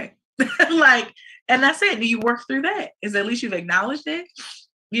all right. Like, and that's it. You work through that. Is at least you've acknowledged it,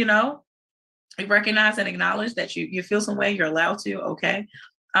 you recognize and acknowledge that you feel some way, you're allowed to, okay.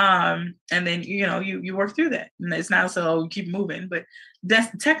 And then, you work through that. And it's not so you keep moving, but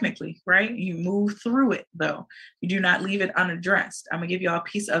that's technically, right? You move through it though. You do not leave it unaddressed. I'm gonna give you all a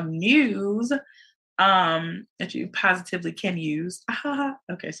piece of news that you positively can use.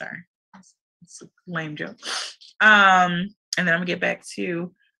 Okay, sorry. It's a lame joke. And then I'm gonna get back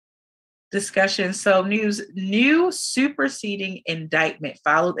to discussion. So new superseding indictment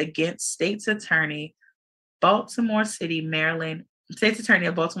followed against State's Attorney of Baltimore City, Maryland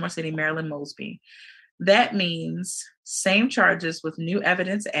Mosby. That means same charges with new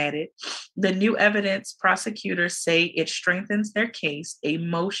evidence added. The new evidence, prosecutors say it strengthens their case. A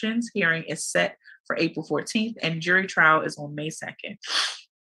motions hearing is set for April 14th and jury trial is on May 2nd.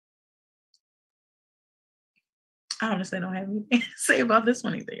 I honestly don't have anything to say about this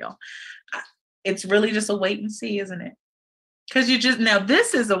one either, y'all. It's really just a wait and see, isn't it? Because now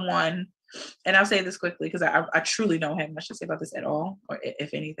this is a one, and I'll say this quickly because I truly don't have much to say about this at all, or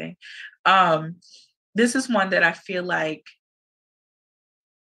if anything. This is one that I feel like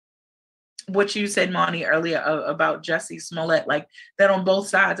what you said, Monty, earlier about Jussie Smollett, like that on both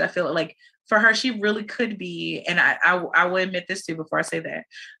sides. I feel like for her, she really could be, and I will admit this too before I say that,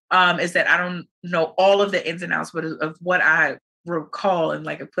 is that I don't know all of the ins and outs, but of what I recall and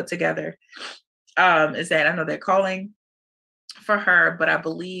like have put together, is that I know they're calling for her, but I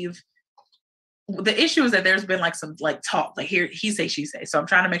believe the issue is that there's been like some like talk, like here he say she say. So I'm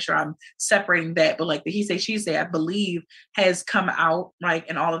trying to make sure I'm separating that. But like the he say she say, I believe has come out like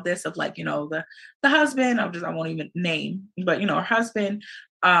in all of this of like, you know, the husband, I won't even name, but you know, her husband,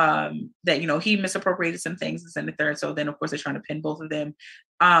 that you know he misappropriated some things, and the third. So then of course they're trying to pin both of them.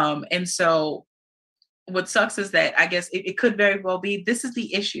 And so what sucks is that I guess it could very well be this is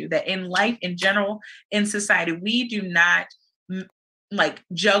the issue that in life in general, in society, we do not like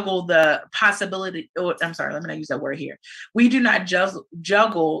juggle the possibility. I'm sorry, let me not use that word here. We do not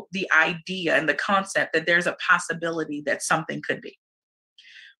juggle the idea and the concept that there's a possibility that something could be.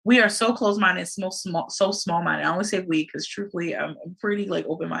 We are so close-minded, so small-minded. I only say we because truthfully, I'm pretty like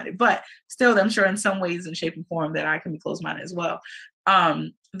open-minded, but still, I'm sure in some ways and shape and form that I can be closed-minded as well.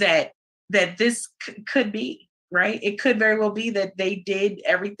 That this could be, right? It could very well be that they did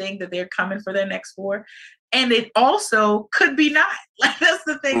everything that they're coming for their next for. And it also could be not. Like, that's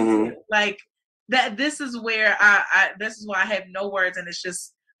the thing. Mm-hmm. Like, that this is where this is why I have no words, and it's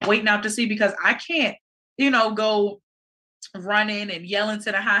just waiting out to see, because I can't, you know, go running and yelling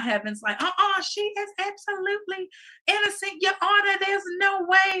to the high heavens like, she is absolutely innocent, Your Honor, there's no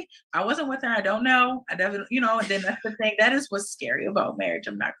way. I wasn't with her, I don't know. I definitely, you know, and then that's the thing. That is what's scary about marriage.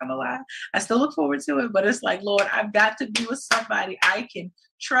 I'm not gonna lie. I still look forward to it, but it's like, Lord, I've got to be with somebody I can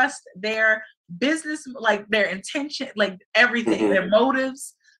trust their business, like their intention, like everything, their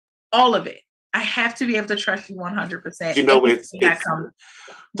motives, all of it. I have to be able to trust you 100%. You know, it's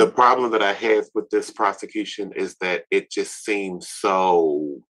the problem that I have with this prosecution is that it just seems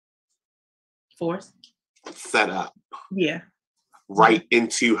so forced, set up. Yeah. Right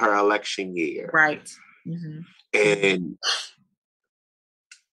into her election year. Right. Mm-hmm. And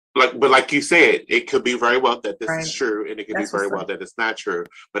like you said, it could be very well that this is true, and it could be very well that it's not true.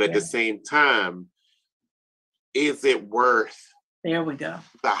 But at the same time, is it worth? There we go.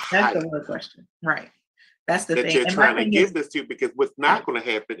 That's the real question. Right. That's the that thing. You're trying to give this to, because what's not going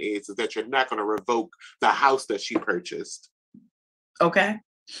to happen is that you're not going to revoke the house that she purchased. Okay.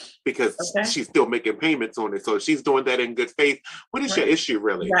 Because she's still making payments on it. So if she's doing that in good faith, what is your issue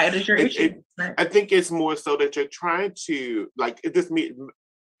really? Right. It's your issue. I think it's more so that you're trying to, like, this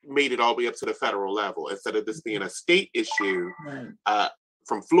made it all the way up to the federal level instead of this being a state issue. Right.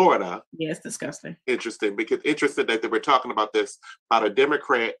 From Florida. Yeah, it's disgusting. Interesting that they were talking about this, about a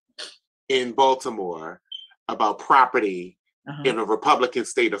Democrat in Baltimore, about property in a Republican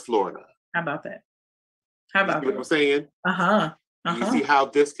state of Florida. How about that? How about you see what I'm saying? You see how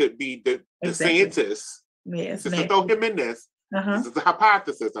this could be the scientists. Yes. Just to throw him in this. This is a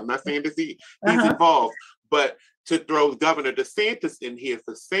hypothesis. I'm not saying he's involved, but to throw Governor DeSantis in here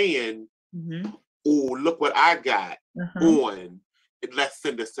for saying, "Oh, look what I got on." Let's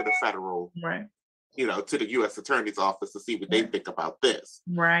send this to the federal, you know, to the U.S. Attorney's Office to see what they think about this.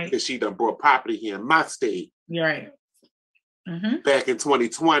 Right. Because she done brought property here in my state. Right. Back in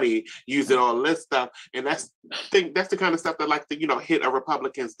 2020, using all this stuff. And that's the kind of stuff that like to, you know, hit a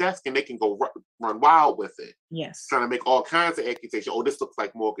Republican's desk and they can go run wild with it. Yes. Trying to make all kinds of accusations. Oh, this looks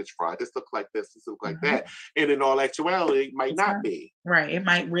like mortgage fraud. This looks like this. This looks like that. And in all actuality, it might not be. Right. It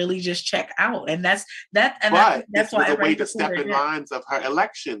might really just check out. And that's why this was a way to step in lines of her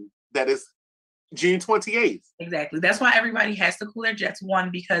election that is June 28th. Exactly. That's why everybody has to cool their jets. One,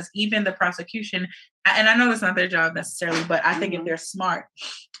 because even the prosecution, and I know that's not their job necessarily, but I think if they're smart,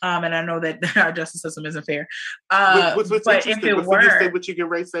 and I know that our justice system isn't fair. What's but if it were, what you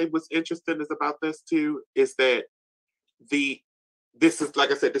can say what's interesting is about this too is that this is,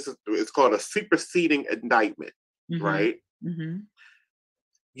 like I said, it's called a superseding indictment, right?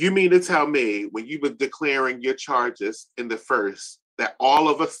 You mean to tell me when you were declaring your charges in the first that all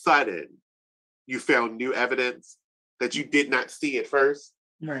of a sudden you found new evidence that you did not see at first?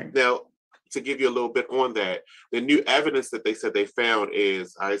 Right. Now, to give you a little bit on that, the new evidence that they said they found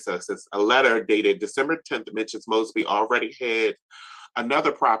is, says a letter dated December 10th mentions Mosby already had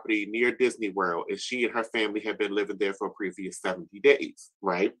another property near Disney World, and she and her family had been living there for a previous 70 days,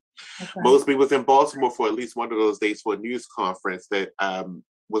 right? Okay. Mosby was in Baltimore for at least one of those days for a news conference that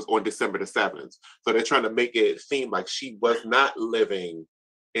was on December the 7th. So they're trying to make it seem like she was not living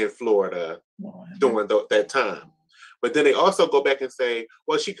in Florida during that time. But then they also go back and say,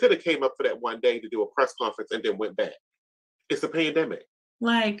 well, she could have came up for that one day to do a press conference and then went back. It's a pandemic.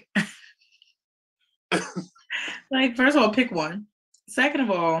 Like, first of all, pick one. Second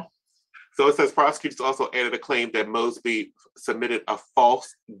of all. So it says prosecutors also added a claim that Mosby submitted a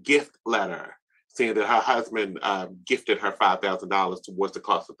false gift letter saying that her husband gifted her $5,000 towards the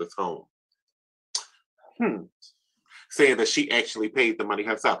cost of this home. Saying that she actually paid the money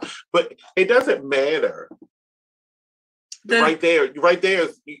herself. But it doesn't matter. Right there,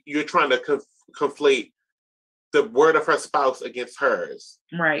 you're trying to conflate the word of her spouse against hers.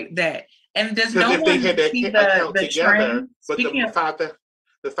 Right. That. And does no Because if they one had that see account the together, trend? but Speaking of,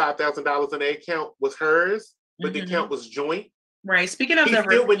 the $5,000 in the account was hers, but the Mhm. account was joint. Right. Speaking of He the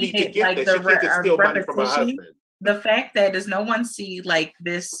still would need to repeated, get like that. the She can't just steal money from her repetition, husband. the fact that does no one see like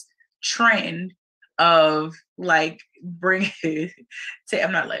this trend of like bringing,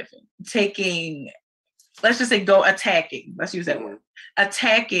 I'm not laughing, taking, let's just say go attacking, let's use that word,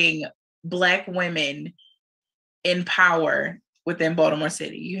 attacking Black women in power within Baltimore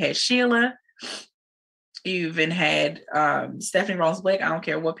City. You had Sheila, you even had Stephanie Rawls Blake. I don't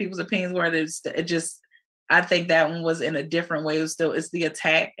care what people's opinions were. It just, I think that one was in a different way. It was still, it's the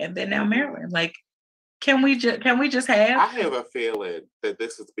attack, and then now Maryland. Like, can we just have? I have a feeling that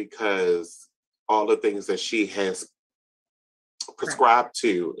this is because all the things that she has prescribed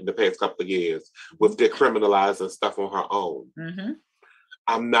to in the past couple of years with decriminalizing stuff on her own. Mm-hmm.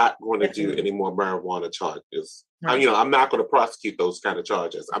 I'm not going to do any more marijuana charges. Right. I'm not going to prosecute those kind of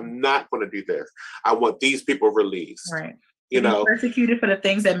charges. I'm not going to do this. I want these people released. Right. You know, persecuted for the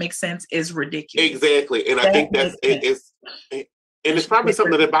things that make sense is ridiculous. Exactly, and I think that's it is, and it's probably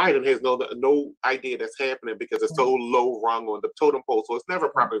something that Biden has no idea that's happening because it's so low rung on the totem pole, so it's never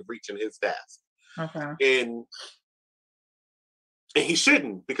probably reaching his desk. Okay. And he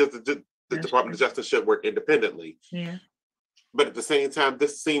shouldn't, because the Department of Justice should work independently. Yeah. But at the same time,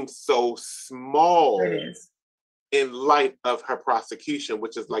 this seems so small. It is. In light of her prosecution,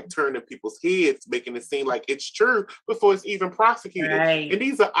 which is like turning people's heads, making it seem like it's true before it's even prosecuted. Right. And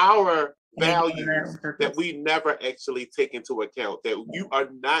these are our values that we never actually take into account, that you are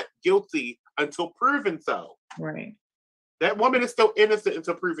not guilty until proven so. Right. That woman is still innocent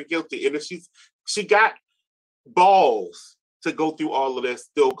until proven guilty. And if she got balls to go through all of this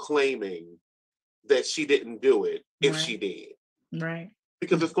still claiming that she didn't do it if she did. Right.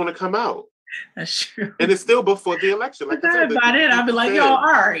 Because it's going to come out. That's true. And it's still before the election. Like I said, about it, I'll be like, yo, all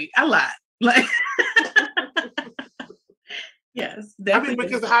right, I lied. Like, yes, definitely. I mean,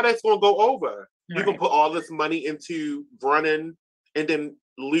 because how that's going to go over? Right. You can put all this money into running and then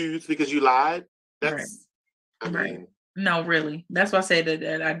lose because you lied. That's, I mean, no, really. That's why I say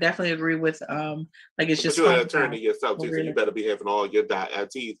that I definitely agree with. Like it's just. But you're an attorney yourself too, so you better be having all your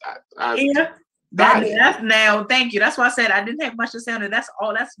T's. Yeah. That's now. Thank you. That's why I said I didn't have much to say on it. That's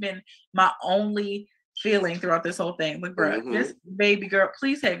all. That's been my only feeling throughout this whole thing. Look, bro, this baby girl,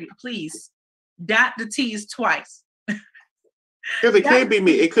 please dot the T's twice. Because it can't be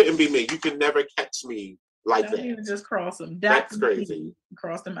me. It couldn't be me. You can never catch me like that. Even just cross them. That's crazy.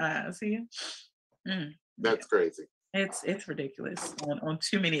 Cross them eyes here. That's crazy. It's ridiculous on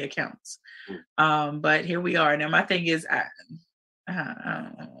too many accounts. But here we are. Now my thing is,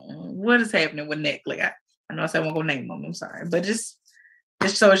 what is happening with Nick? Like I know I said I won't go name him. I'm sorry, but it's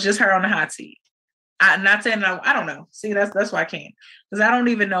just her on the hot seat. I'm not saying I don't know. See, that's why I can't, because I don't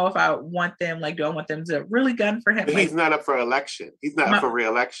even know if I want them. Like, do I want them to really gun for him? But he's not up for election. He's not up for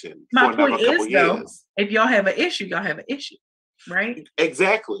re-election. My point is, though, if y'all have an issue, y'all have an issue, right?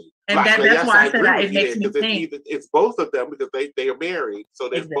 Exactly. And that's why I said it makes me think it's both of them, because they are married, so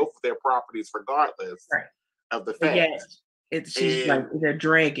there's both of their properties regardless of the fact. She's like they're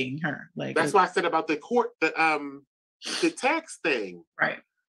dragging her. Like that's why I said about the court, the tax thing. Right.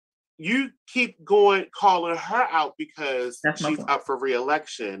 You keep calling her out because she's up for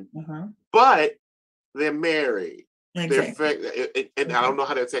re-election, but they're married. Exactly. And I don't know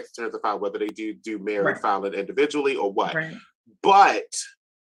how their tax returns are filed, whether they do married filing individually or what. Right. But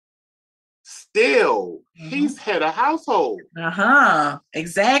still, he's head of household.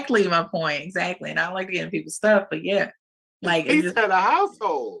 Exactly my point. Exactly. And I don't like to get in people's stuff, but yeah. Like he's head of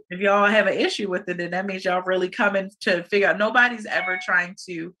household. If y'all have an issue with it, then that means y'all really coming to figure out. Nobody's ever trying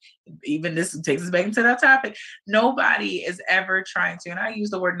to, even this takes us back into that topic. Nobody is ever trying to, and I use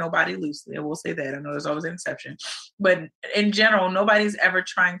the word nobody loosely. I will say that. I know there's always an exception, but in general, nobody's ever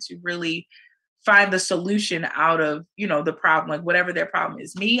trying to really find the solution out of, the problem, like whatever their problem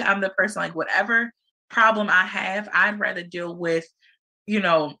is. Me, I'm the person, like whatever problem I have, I'd rather deal with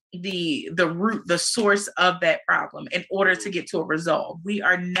the root, the source of that problem in order to get to a resolve. We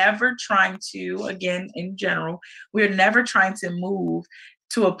are never trying to, again, in general, we're never trying to move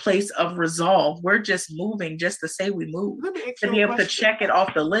to a place of resolve. We're just moving just to say we move, to be able to check it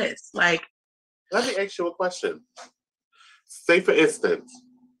off the list. Like, let me ask you a question. Say, for instance,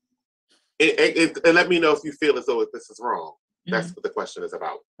 and let me know if you feel as though this is wrong. That's what the question is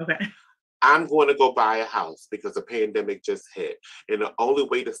about. Okay. I'm going to go buy a house because the pandemic just hit. And the only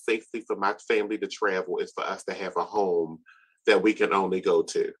way to safely for my family to travel is for us to have a home that we can only go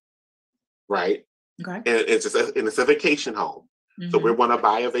to. Right? Okay. And it's just it's a vacation home. So we want to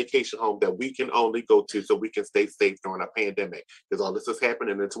buy a vacation home that we can only go to so we can stay safe during a pandemic, because all this is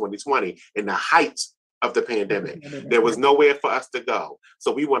happening in 2020 in the height of the pandemic. There was nowhere for us to go.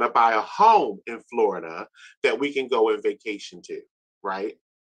 So we want to buy a home in Florida that we can go and vacation to, right?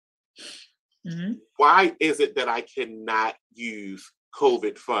 Mm-hmm. Why is it that I cannot use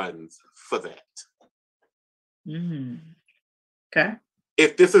COVID funds for that? Mm-hmm. Okay.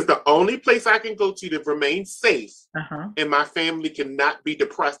 If this is the only place I can go to remain safe, and my family cannot be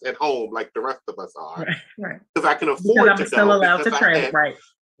depressed at home like the rest of us are, right? Because I can afford to still go. Allowed to travel, right?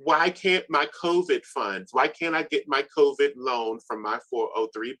 Why can't my COVID funds? Why can't I get my COVID loan from my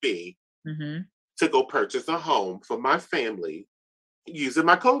 403b to go purchase a home for my family using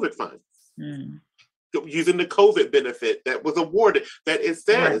my COVID funds? Using the COVID benefit that was awarded, that it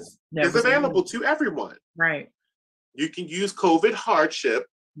says is available to everyone. Right. You can use COVID hardship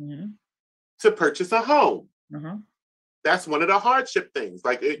to purchase a home. That's one of the hardship things.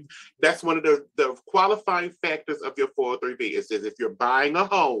 That's one of the qualifying factors of your 403b. It says if you're buying a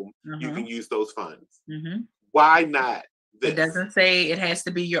home, you can use those funds. Why not this? It doesn't say it has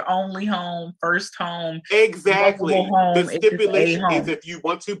to be your only home, first home. Exactly. Home. The stipulation is if you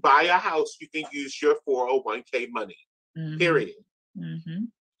want to buy a house, you can use your 401k money. Period.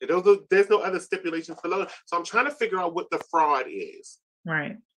 There's no other stipulations for loan. So I'm trying to figure out what the fraud is.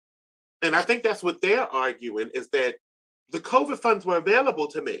 Right. And I think that's what they're arguing, is that the COVID funds were available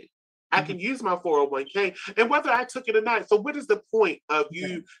to me. I can use my 401k, and whether I took it or not. So what is the point of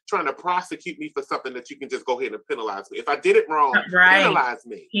you trying to prosecute me for something that you can just go ahead and penalize me? If I did it wrong, penalize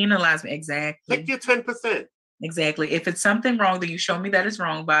me. Penalize me, exactly. Take your 10%. Exactly. If it's something wrong, then you show me that it's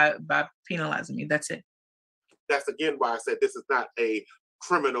wrong by penalizing me. That's it. That's again why I said this is not a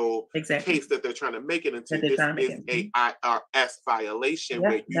criminal case that they're trying to make it into. This is a IRS violation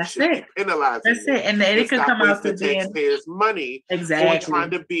where you should be penalizing. That's it. And then it could come out to taxpayers' money for trying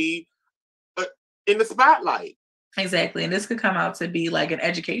to be in the spotlight. Exactly. And this could come out to be like an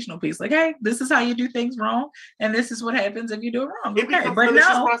educational piece. Like, hey, this is how you do things wrong. And this is what happens if you do it wrong. It becomes malicious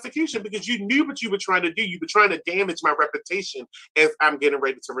prosecution because you knew what you were trying to do. You were trying to damage my reputation as I'm getting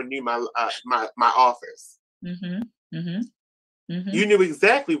ready to renew my office. You knew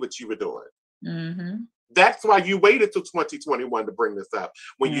exactly what you were doing. That's why you waited till 2021 to bring this up,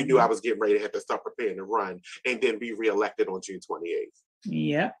 when you knew I was getting ready to have to start preparing to run and then be reelected on June 28th.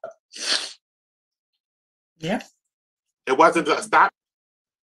 Yep. Yep. It wasn't a stop.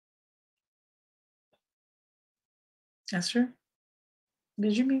 That's true.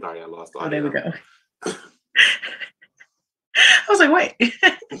 Did you mean? Sorry, I lost. Oh, there we go. I was like, wait.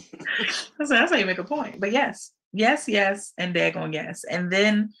 I was like, that's how you make a point. But yes, and daggone yes. And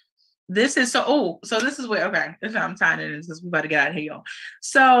then this is so this is where, okay, I'm tying it in because we're about to get out of here, y'all.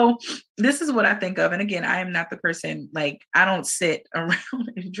 So this is what I think of. And again, I am not the person, like, I don't sit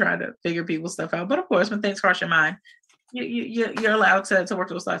around and try to figure people's stuff out. But of course, when things cross your mind, you're allowed to work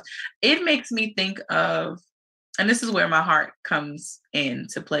those thoughts. It makes me think of, and this is where my heart comes in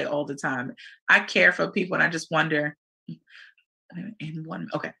to play all the time. I care for people and I just wonder, I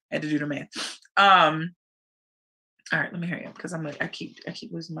had to do the math. All right, let me hurry up because I keep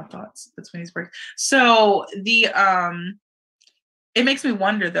losing my thoughts between these breaks. So it makes me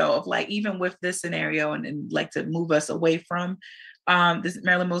wonder though, of like, even with this scenario and like to move us away from this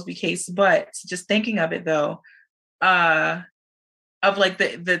Marilyn Mosby case, but just thinking of it though, of like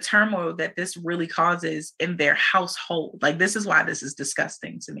the turmoil that this really causes in their household. Like, this is why this is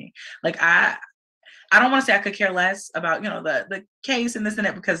disgusting to me. Like, I don't want to say I could care less about, the case and this and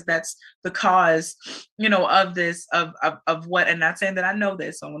that, because that's the cause, of this, of what, and not saying that I know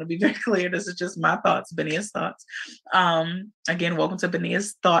this. So I want to be very clear. This is just my thoughts, Benia's thoughts. Again, welcome to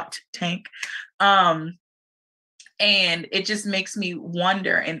Benia's thought tank. And it just makes me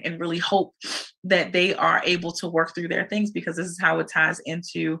wonder and really hope that they are able to work through their things, because this is how it ties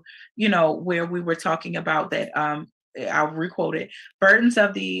into, where we were talking about that, I'll requote it. Burdens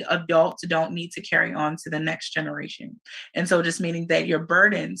of the adults don't need to carry on to the next generation. And so just meaning that your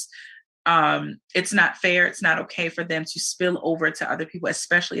burdens, it's not fair. It's not okay for them to spill over to other people,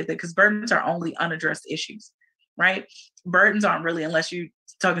 especially because burdens are only unaddressed issues, right? Burdens aren't really, unless you're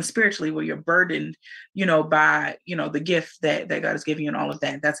talking spiritually, where you're burdened, by, the gift that God has given you and all of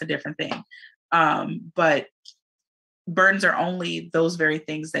that. That's a different thing. But burdens are only those very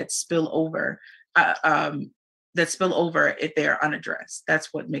things that spill over, if they're unaddressed.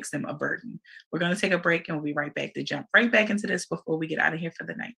 That's what makes them a burden. We're going to take a break and we'll be right back to jump right back into this before we get out of here for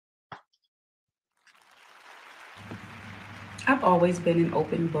the night. I've always been an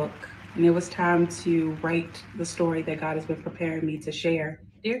open book, and it was time to write the story that God has been preparing me to share.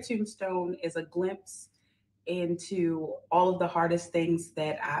 Dear Tombstone is a glimpse into all of the hardest things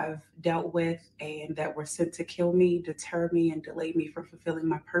that I've dealt with and that were sent to kill me, deter me, and delay me from fulfilling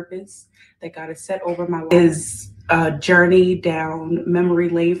my purpose that God has set over my life. Is a journey down memory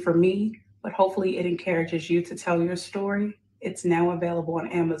lane for me, but hopefully it encourages you to tell your story. It's now available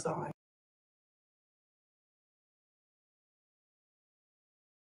on Amazon.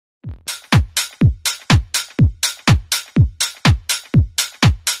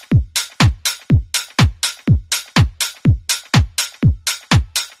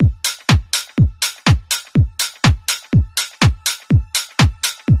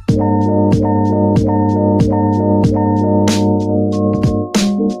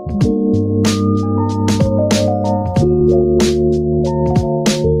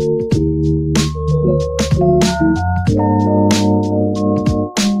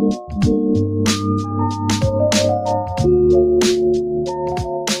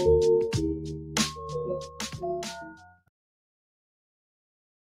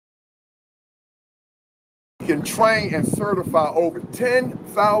 Can train and certify over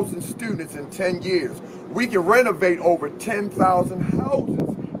 10,000 students in 10 years. We can renovate over 10,000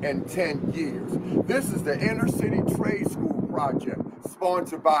 houses in 10 years. This is the Inner City Trade School Project,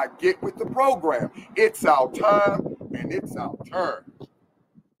 sponsored by Get With The Program. It's our time and it's our turn.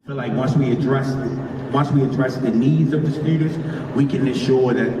 I feel like once we address the needs of the students, we can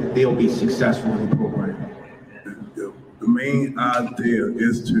ensure that they'll be successful in the program. The main idea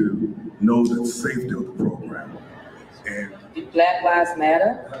is to know the safety of the program. And Black Lives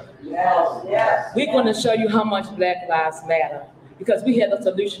Matter? Yes, yes. We're going to show you how much Black Lives Matter, because we have a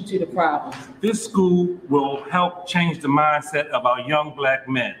solution to the problem. This school will help change the mindset of our young Black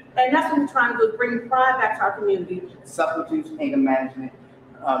men. And that's what we're trying to do, bring pride back to our community. Substance use, anger management,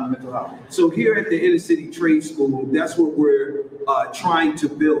 mental health. So here at the Inner City Trade School, that's what we're trying to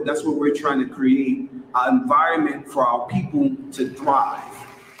build. That's what we're trying to create, an environment for our people to thrive.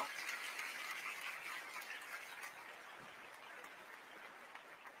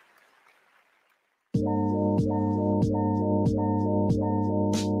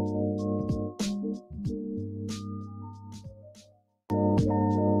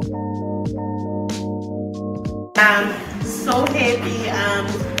 I'm so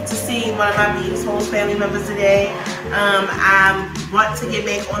happy to see one of my Beings Homes family members today. I want to get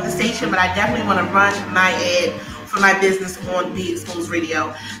back on the station, but I definitely want to run my ad for my business on Be Exposed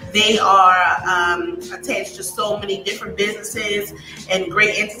Radio. They are attached to so many different businesses and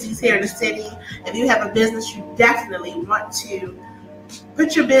great entities here in the city. If you have a business, you definitely want to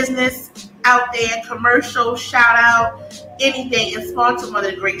put your business out there, commercial, shout out, anything, and sponsor one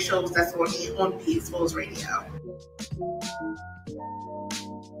of the great shows that's on Be Exposed Radio.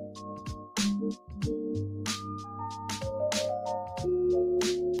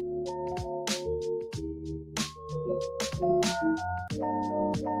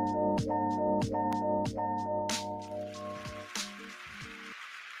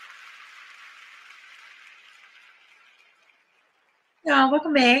 Y'all,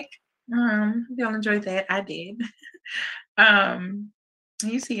 welcome back. Hope y'all enjoyed that. I did.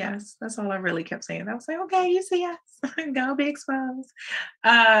 You see us. That's all I really kept saying. I was like, okay, you see us. Go Be Exposed.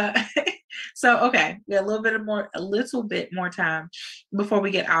 So okay, we got a little bit more time before we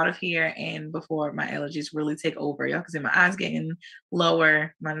get out of here and before my allergies really take over. Y'all can see my eyes getting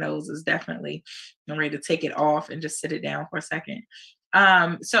lower. My nose is definitely, I'm ready to take it off and just sit it down for a second.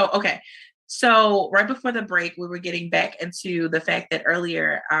 So right before the break, we were getting back into the fact that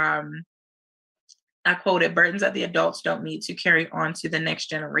earlier, I quoted, burdens that the adults don't need to carry on to the next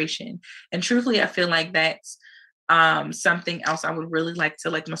generation. And truthfully, I feel like that's something else I would really like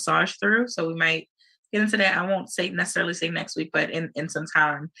to massage through. So we might get into that. I won't necessarily say next week, but in some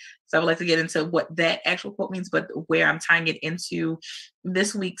time. So I would like to get into what that actual quote means, but where I'm tying it into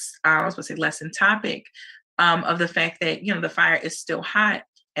this week's, lesson topic of the fact that, the fire is still hot.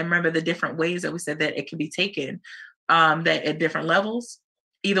 And remember the different ways that we said that it can be taken, that at different levels,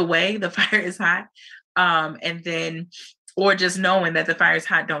 either way, the fire is hot. And then, or just knowing that the fire is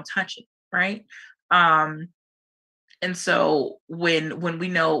hot, don't touch it. Right. And so when we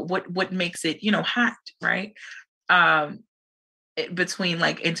know what makes it, hot, right. Between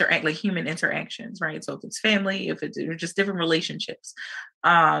human interactions, right? So if it's family, if it's just different relationships,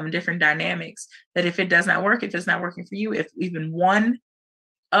 different dynamics, that if it does not work, if it's not working for you, if even one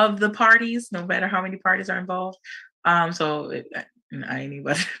of the parties, no matter how many parties are involved. I ain't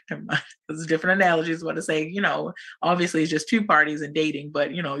even, there's different analogies. What to say, obviously it's just two parties in dating,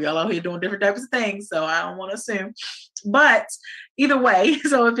 but y'all out here doing different types of things. So I don't want to assume, but either way,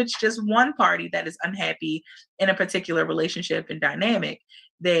 so if it's just one party that is unhappy in a particular relationship and dynamic,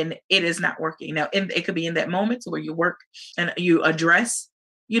 then it is not working. Now, it could be in that moment where you work and you address,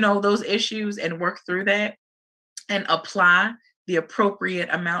 those issues and work through that and apply the appropriate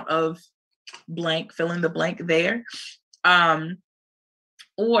amount of blank, fill in the blank there.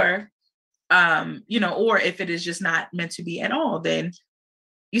 Or if it is just not meant to be at all, then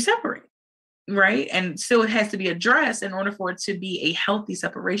you separate, right? And still it has to be addressed in order for it to be a healthy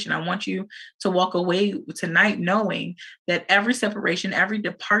separation. I want you to walk away tonight knowing that every separation, every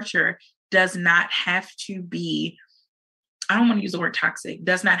departure does not have to be, I don't want to use the word toxic,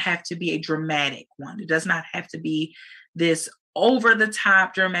 does not have to be a dramatic one. It does not have to be this over the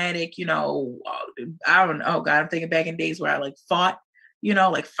top dramatic, I don't know, God, I'm thinking back in days where I fought,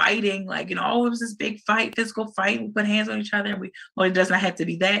 fighting, it was this big fight, physical fight. We put hands on each other and it does not have to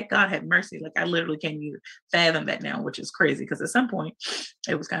be that. God have mercy. I literally can't even fathom that now, which is crazy because at some point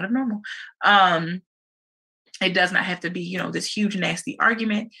it was kind of normal. It does not have to be, this huge, nasty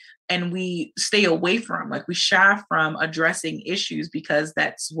argument. And we stay away from, we shy from addressing issues because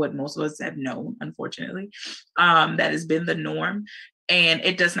that's what most of us have known, unfortunately. That has been the norm. And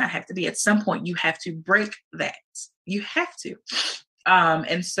it does not have to be. At some point, you have to break that. You have to.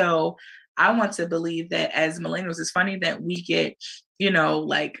 And so I want to believe that as millennials, it's funny that we get,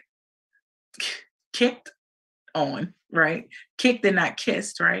 kicked on, right? Kicked and not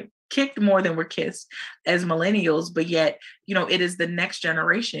kissed, right? Kicked more than we're kissed as millennials, but yet, it is the next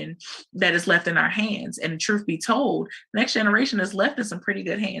generation that is left in our hands. And truth be told, next generation is left in some pretty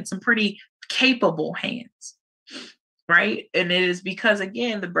good hands, some pretty capable hands, right? And it is because,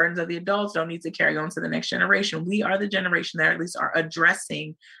 again, the burdens of the adults don't need to carry on to the next generation. We are the generation that at least are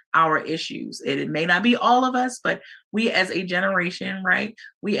addressing our issues. It may not be all of us, but we as a generation, right?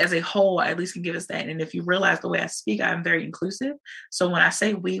 We as a whole at least can give us that. And if you realize the way I speak, I'm very inclusive. So when I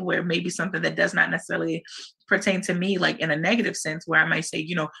say we, where maybe something that does not necessarily pertain to me, in a negative sense, where I might say,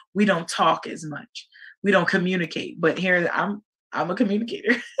 we don't talk as much, we don't communicate, but here I'm a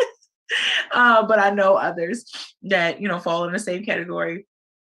communicator. But I know others that, fall in the same category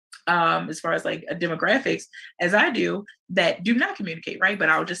as far as demographics as I do that do not communicate, right? But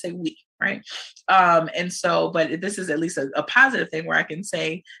I'll just say we, right? And so, but this is at least a positive thing where I can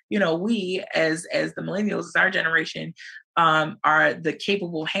say, we as the millennials, as our generation, are the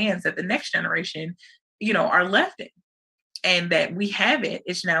capable hands that the next generation, are left in. And that we have it,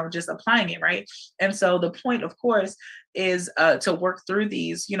 it's now just applying it, right? And so the point, of course, is to work through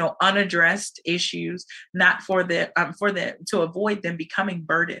these, unaddressed issues, not to avoid them becoming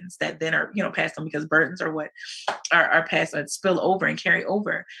burdens that then are, passed on, because burdens are what are passed on, spill over and carry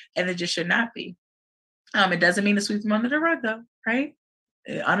over, and it just should not be. It doesn't mean to sweep them under the rug, though, right?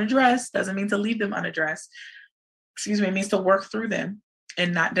 Unaddressed doesn't mean to leave them unaddressed. It means to work through them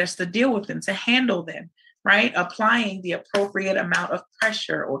and not just to deal with them, to handle them. Right? Applying the appropriate amount of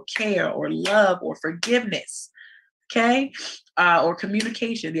pressure or care or love or forgiveness, okay? Or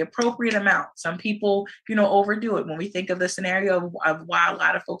communication, the appropriate amount. Some people, overdo it. When we think of the scenario of why a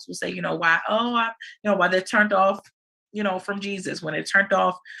lot of folks will say, why they're turned off, from Jesus, when they're turned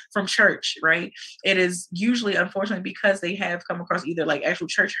off from church, right? It is usually, unfortunately, because they have come across either actual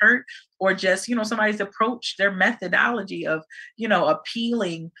church hurt or just, somebody's approach, their methodology of,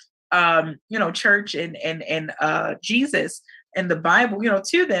 appealing church and Jesus and the Bible,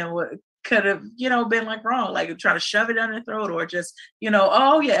 to them could have, been wrong, trying to shove it down their throat or just,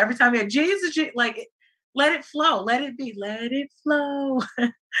 every time you have Jesus, let it flow, let it be, let it flow,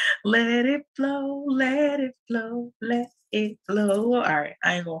 let it flow, let it flow, let it flow. All right,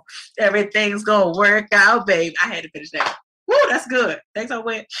 everything's gonna work out, babe. I had to finish that. Woo, that's good. Thanks, I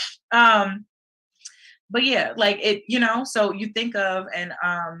went. But yeah, so you think of an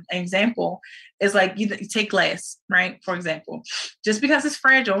example is you take glass, right? For example, just because it's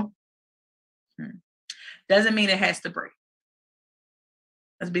fragile doesn't mean it has to break.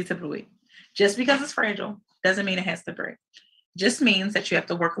 Let's be typically. Just because it's fragile doesn't mean it has to break. Just means that you have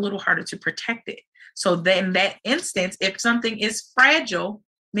to work a little harder to protect it. So then in that instance, if something is fragile,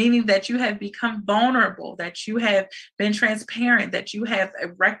 meaning that you have become vulnerable, that you have been transparent, that you have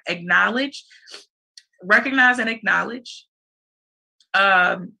recognize and acknowledge,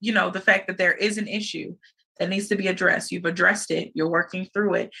 the fact that there is an issue that needs to be addressed. You've addressed it. You're working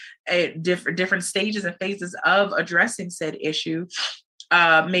through it at different stages and phases of addressing said issue.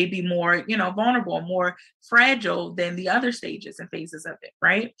 May be more, vulnerable, more fragile than the other stages and phases of it,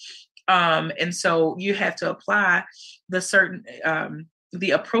 right? And so you have to apply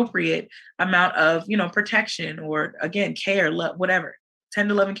the appropriate amount of, protection or, again, care, love, whatever, tend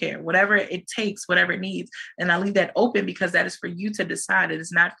to love and care, whatever it takes, whatever it needs. And I leave that open because that is for you to decide. It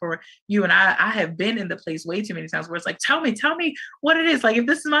is not for you. And I have been in the place way too many times where it's like, tell me what it is. Like, if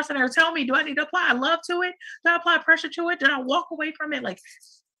this is my scenario, tell me, do I need to apply love to it? Do I apply pressure to it? Did I walk away from it? Like,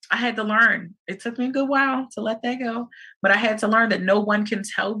 I had to learn. It took me a good while to let that go, but I had to learn that no one can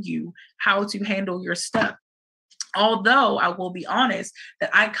tell you how to handle your stuff. Although I will be honest that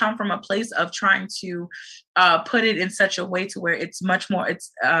I come from a place of trying to put it in such a way to where it's much more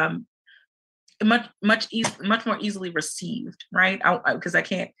more easily received, right? Because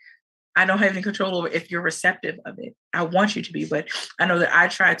I don't have any control over if you're receptive of it. I want you to be, but I know that I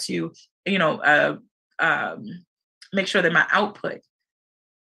try to, make sure that my output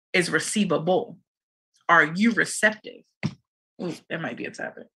is receivable. Are you receptive? Ooh, that might be a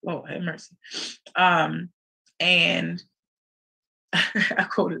topic. Oh, have mercy. And I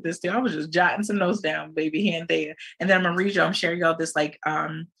quoted this too. I was just jotting some notes down, baby, here and there. And then I'm gonna read y'all. I'm sharing y'all this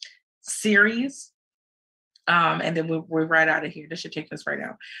series. And then we're right out of here. This should take us right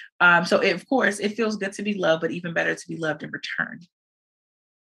out. So of course, it feels good to be loved, but even better to be loved in return.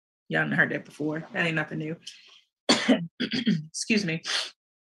 Y'all heard that before. That ain't nothing new. Excuse me.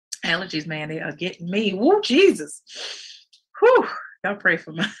 Allergies, man, they are getting me. Woo, Jesus. Whew. Y'all pray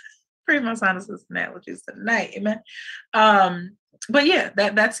for my sinuses and allergies tonight. Amen. But yeah,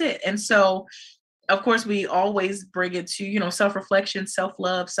 that's it. And so, of course, we always bring it to, self-reflection,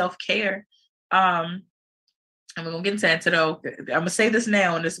 self-love, self-care. And we're going to get into that today. I'm going to say this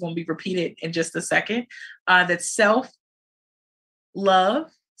now, and this is going to be repeated in just a second, that self-love,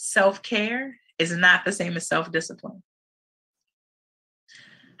 self-care is not the same as self-discipline.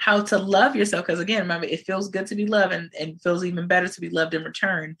 How to love yourself, because again, remember, it feels good to be loved and feels even better to be loved in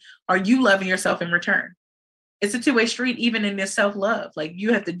return. Are you loving yourself in return? It's a two-way street, even in your self-love. Like,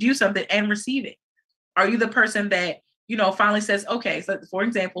 you have to do something and receive it. Are you the person that, finally says, okay, so for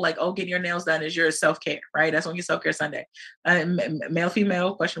example, like, getting your nails done is your self-care, right? That's on your self-care Sunday. Male,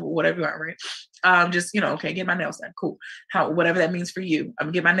 female, questionable, whatever you want, right? Just, okay, get my nails done. Cool. Whatever that means for you. I'm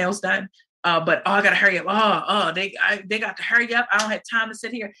gonna get my nails done. But I gotta hurry up. They got to hurry up. I don't have time to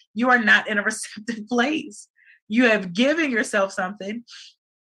sit here. You are not in a receptive place. You have given yourself something.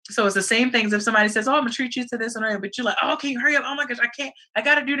 So it's the same things if somebody says, I'm gonna treat you to this and that, but you're like, can you hurry up? Oh my gosh, I can't. I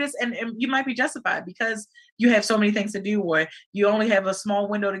gotta do this, and you might be justified because you have so many things to do, or you only have a small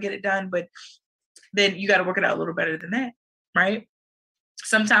window to get it done. But then you got to work it out a little better than that, right?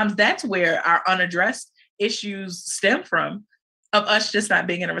 Sometimes that's where our unaddressed issues stem from. Of us just not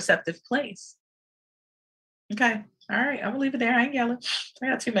being in a receptive place. Okay. All right. I'm gonna leave it there. I ain't yelling. I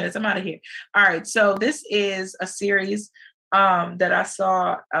got 2 minutes. I'm out of here. All right. So this is a series that I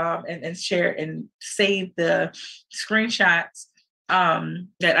saw and shared and saved the screenshots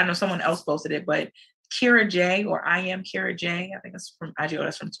that I know someone else posted it, but Kira J, or I am Kira J, I think it's from IG,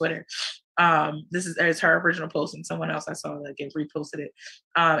 that's from Twitter. This is her original post, and someone else I saw that reposted it,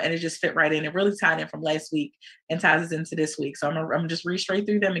 and it just fit right in. It really tied in from last week and ties us into this week. So I'm gonna just read straight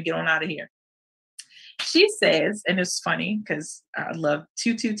through them and get on out of here. She says, and it's funny because I love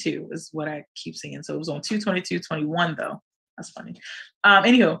 222 is what I keep seeing. So it was on 2/22/21 though. That's funny.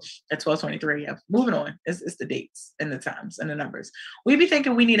 Anywho, at 12/23. Yeah, moving on. It's the dates and the times and the numbers. We be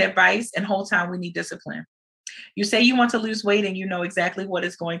thinking we need advice, and whole time we need discipline. You say you want to lose weight and you know exactly what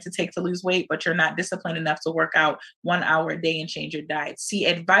it's going to take to lose weight, but you're not disciplined enough to work out 1 hour a day and change your diet. See,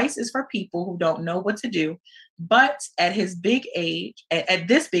 advice is for people who don't know what to do. But at this big age,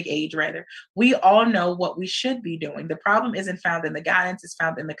 we all know what we should be doing. The problem isn't found in the guidance, it's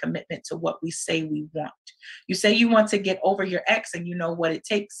found in the commitment to what we say we want. You say you want to get over your ex and you know what it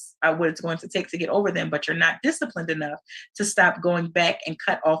takes, what it's going to take to get over them, but you're not disciplined enough to stop going back and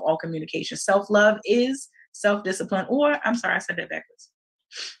cut off all communication. Self-love is self-discipline, or I'm sorry, I said that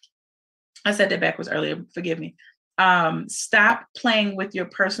backwards earlier. Forgive me. Stop playing with your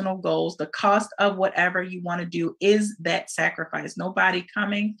personal goals. The cost of whatever you want to do is that sacrifice. Nobody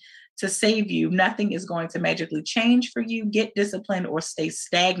coming to save you. Nothing is going to magically change for you. Get disciplined or stay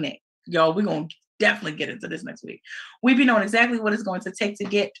stagnant. Y'all, we're going to definitely get into this next week. We be knowing exactly what it's going to take to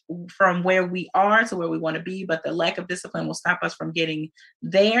get from where we are to where we want to be, but the lack of discipline will stop us from getting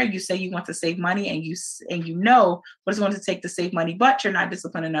there. You say you want to save money and you know what it's going to take to save money, but you're not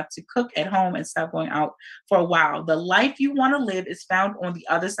disciplined enough to cook at home and stop going out for a while. The life you want to live is found on the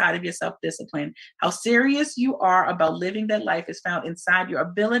other side of your self-discipline. How serious you are about living that life is found inside your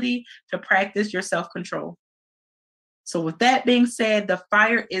ability to practice your self-control. So with that being said, the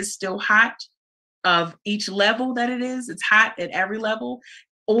fire is still hot. Of each level that it is, it's hot at every level,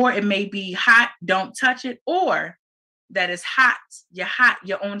 or it may be hot, don't touch it, or that is hot,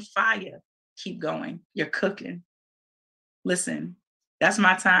 you're on fire, keep going, you're cooking. Listen, That's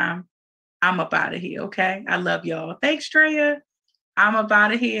my time. I'm up out of here, okay? I love y'all. Thanks, Drea. I'm up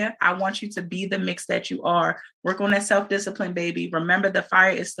out of here. I want you to be the mix that you are. Work on that self-discipline, baby. Remember, the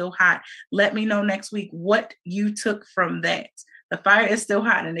fire is still hot. Let me know next week what you took from that. The fire is still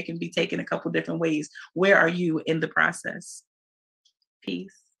hot, and it can be taken a couple different ways. Where are you in the process?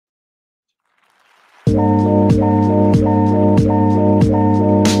 Peace.